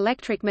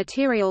piezoelectric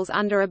materials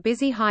under a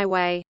busy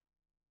highway.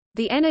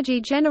 The energy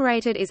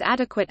generated is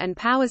adequate and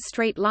powers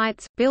street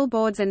lights,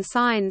 billboards and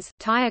signs.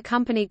 Tire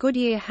company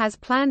Goodyear has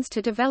plans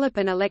to develop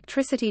an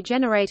electricity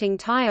generating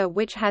tire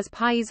which has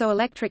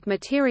piezoelectric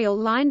material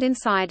lined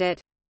inside it.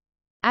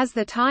 As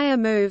the tire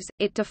moves,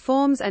 it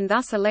deforms and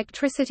thus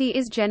electricity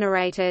is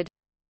generated.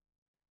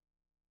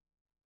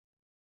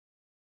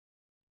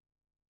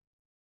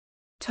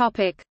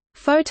 Topic: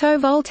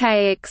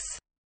 Photovoltaics.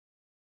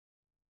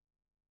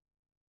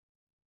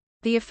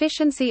 The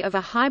efficiency of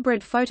a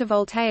hybrid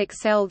photovoltaic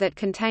cell that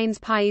contains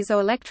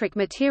piezoelectric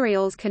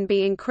materials can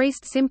be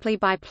increased simply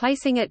by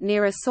placing it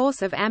near a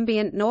source of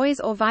ambient noise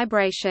or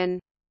vibration.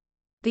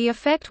 The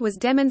effect was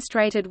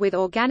demonstrated with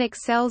organic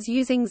cells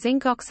using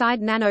zinc oxide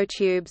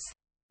nanotubes.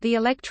 The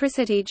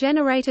electricity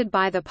generated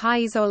by the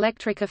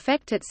piezoelectric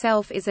effect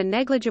itself is a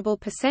negligible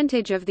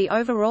percentage of the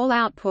overall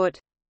output.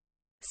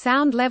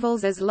 Sound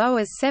levels as low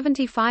as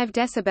 75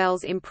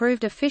 decibels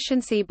improved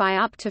efficiency by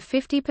up to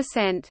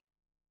 50%.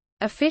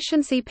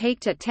 Efficiency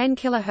peaked at 10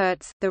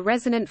 kHz, the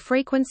resonant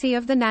frequency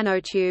of the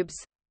nanotubes.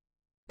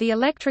 The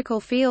electrical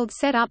field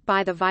set up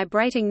by the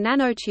vibrating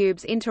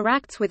nanotubes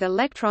interacts with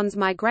electrons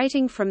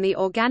migrating from the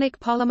organic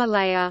polymer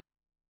layer.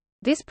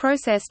 This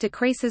process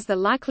decreases the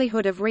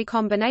likelihood of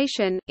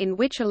recombination, in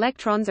which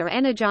electrons are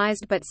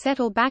energized but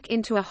settle back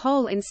into a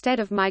hole instead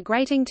of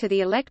migrating to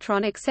the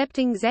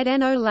electron-accepting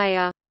ZNO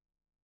layer.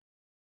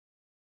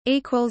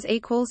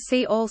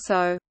 See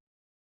also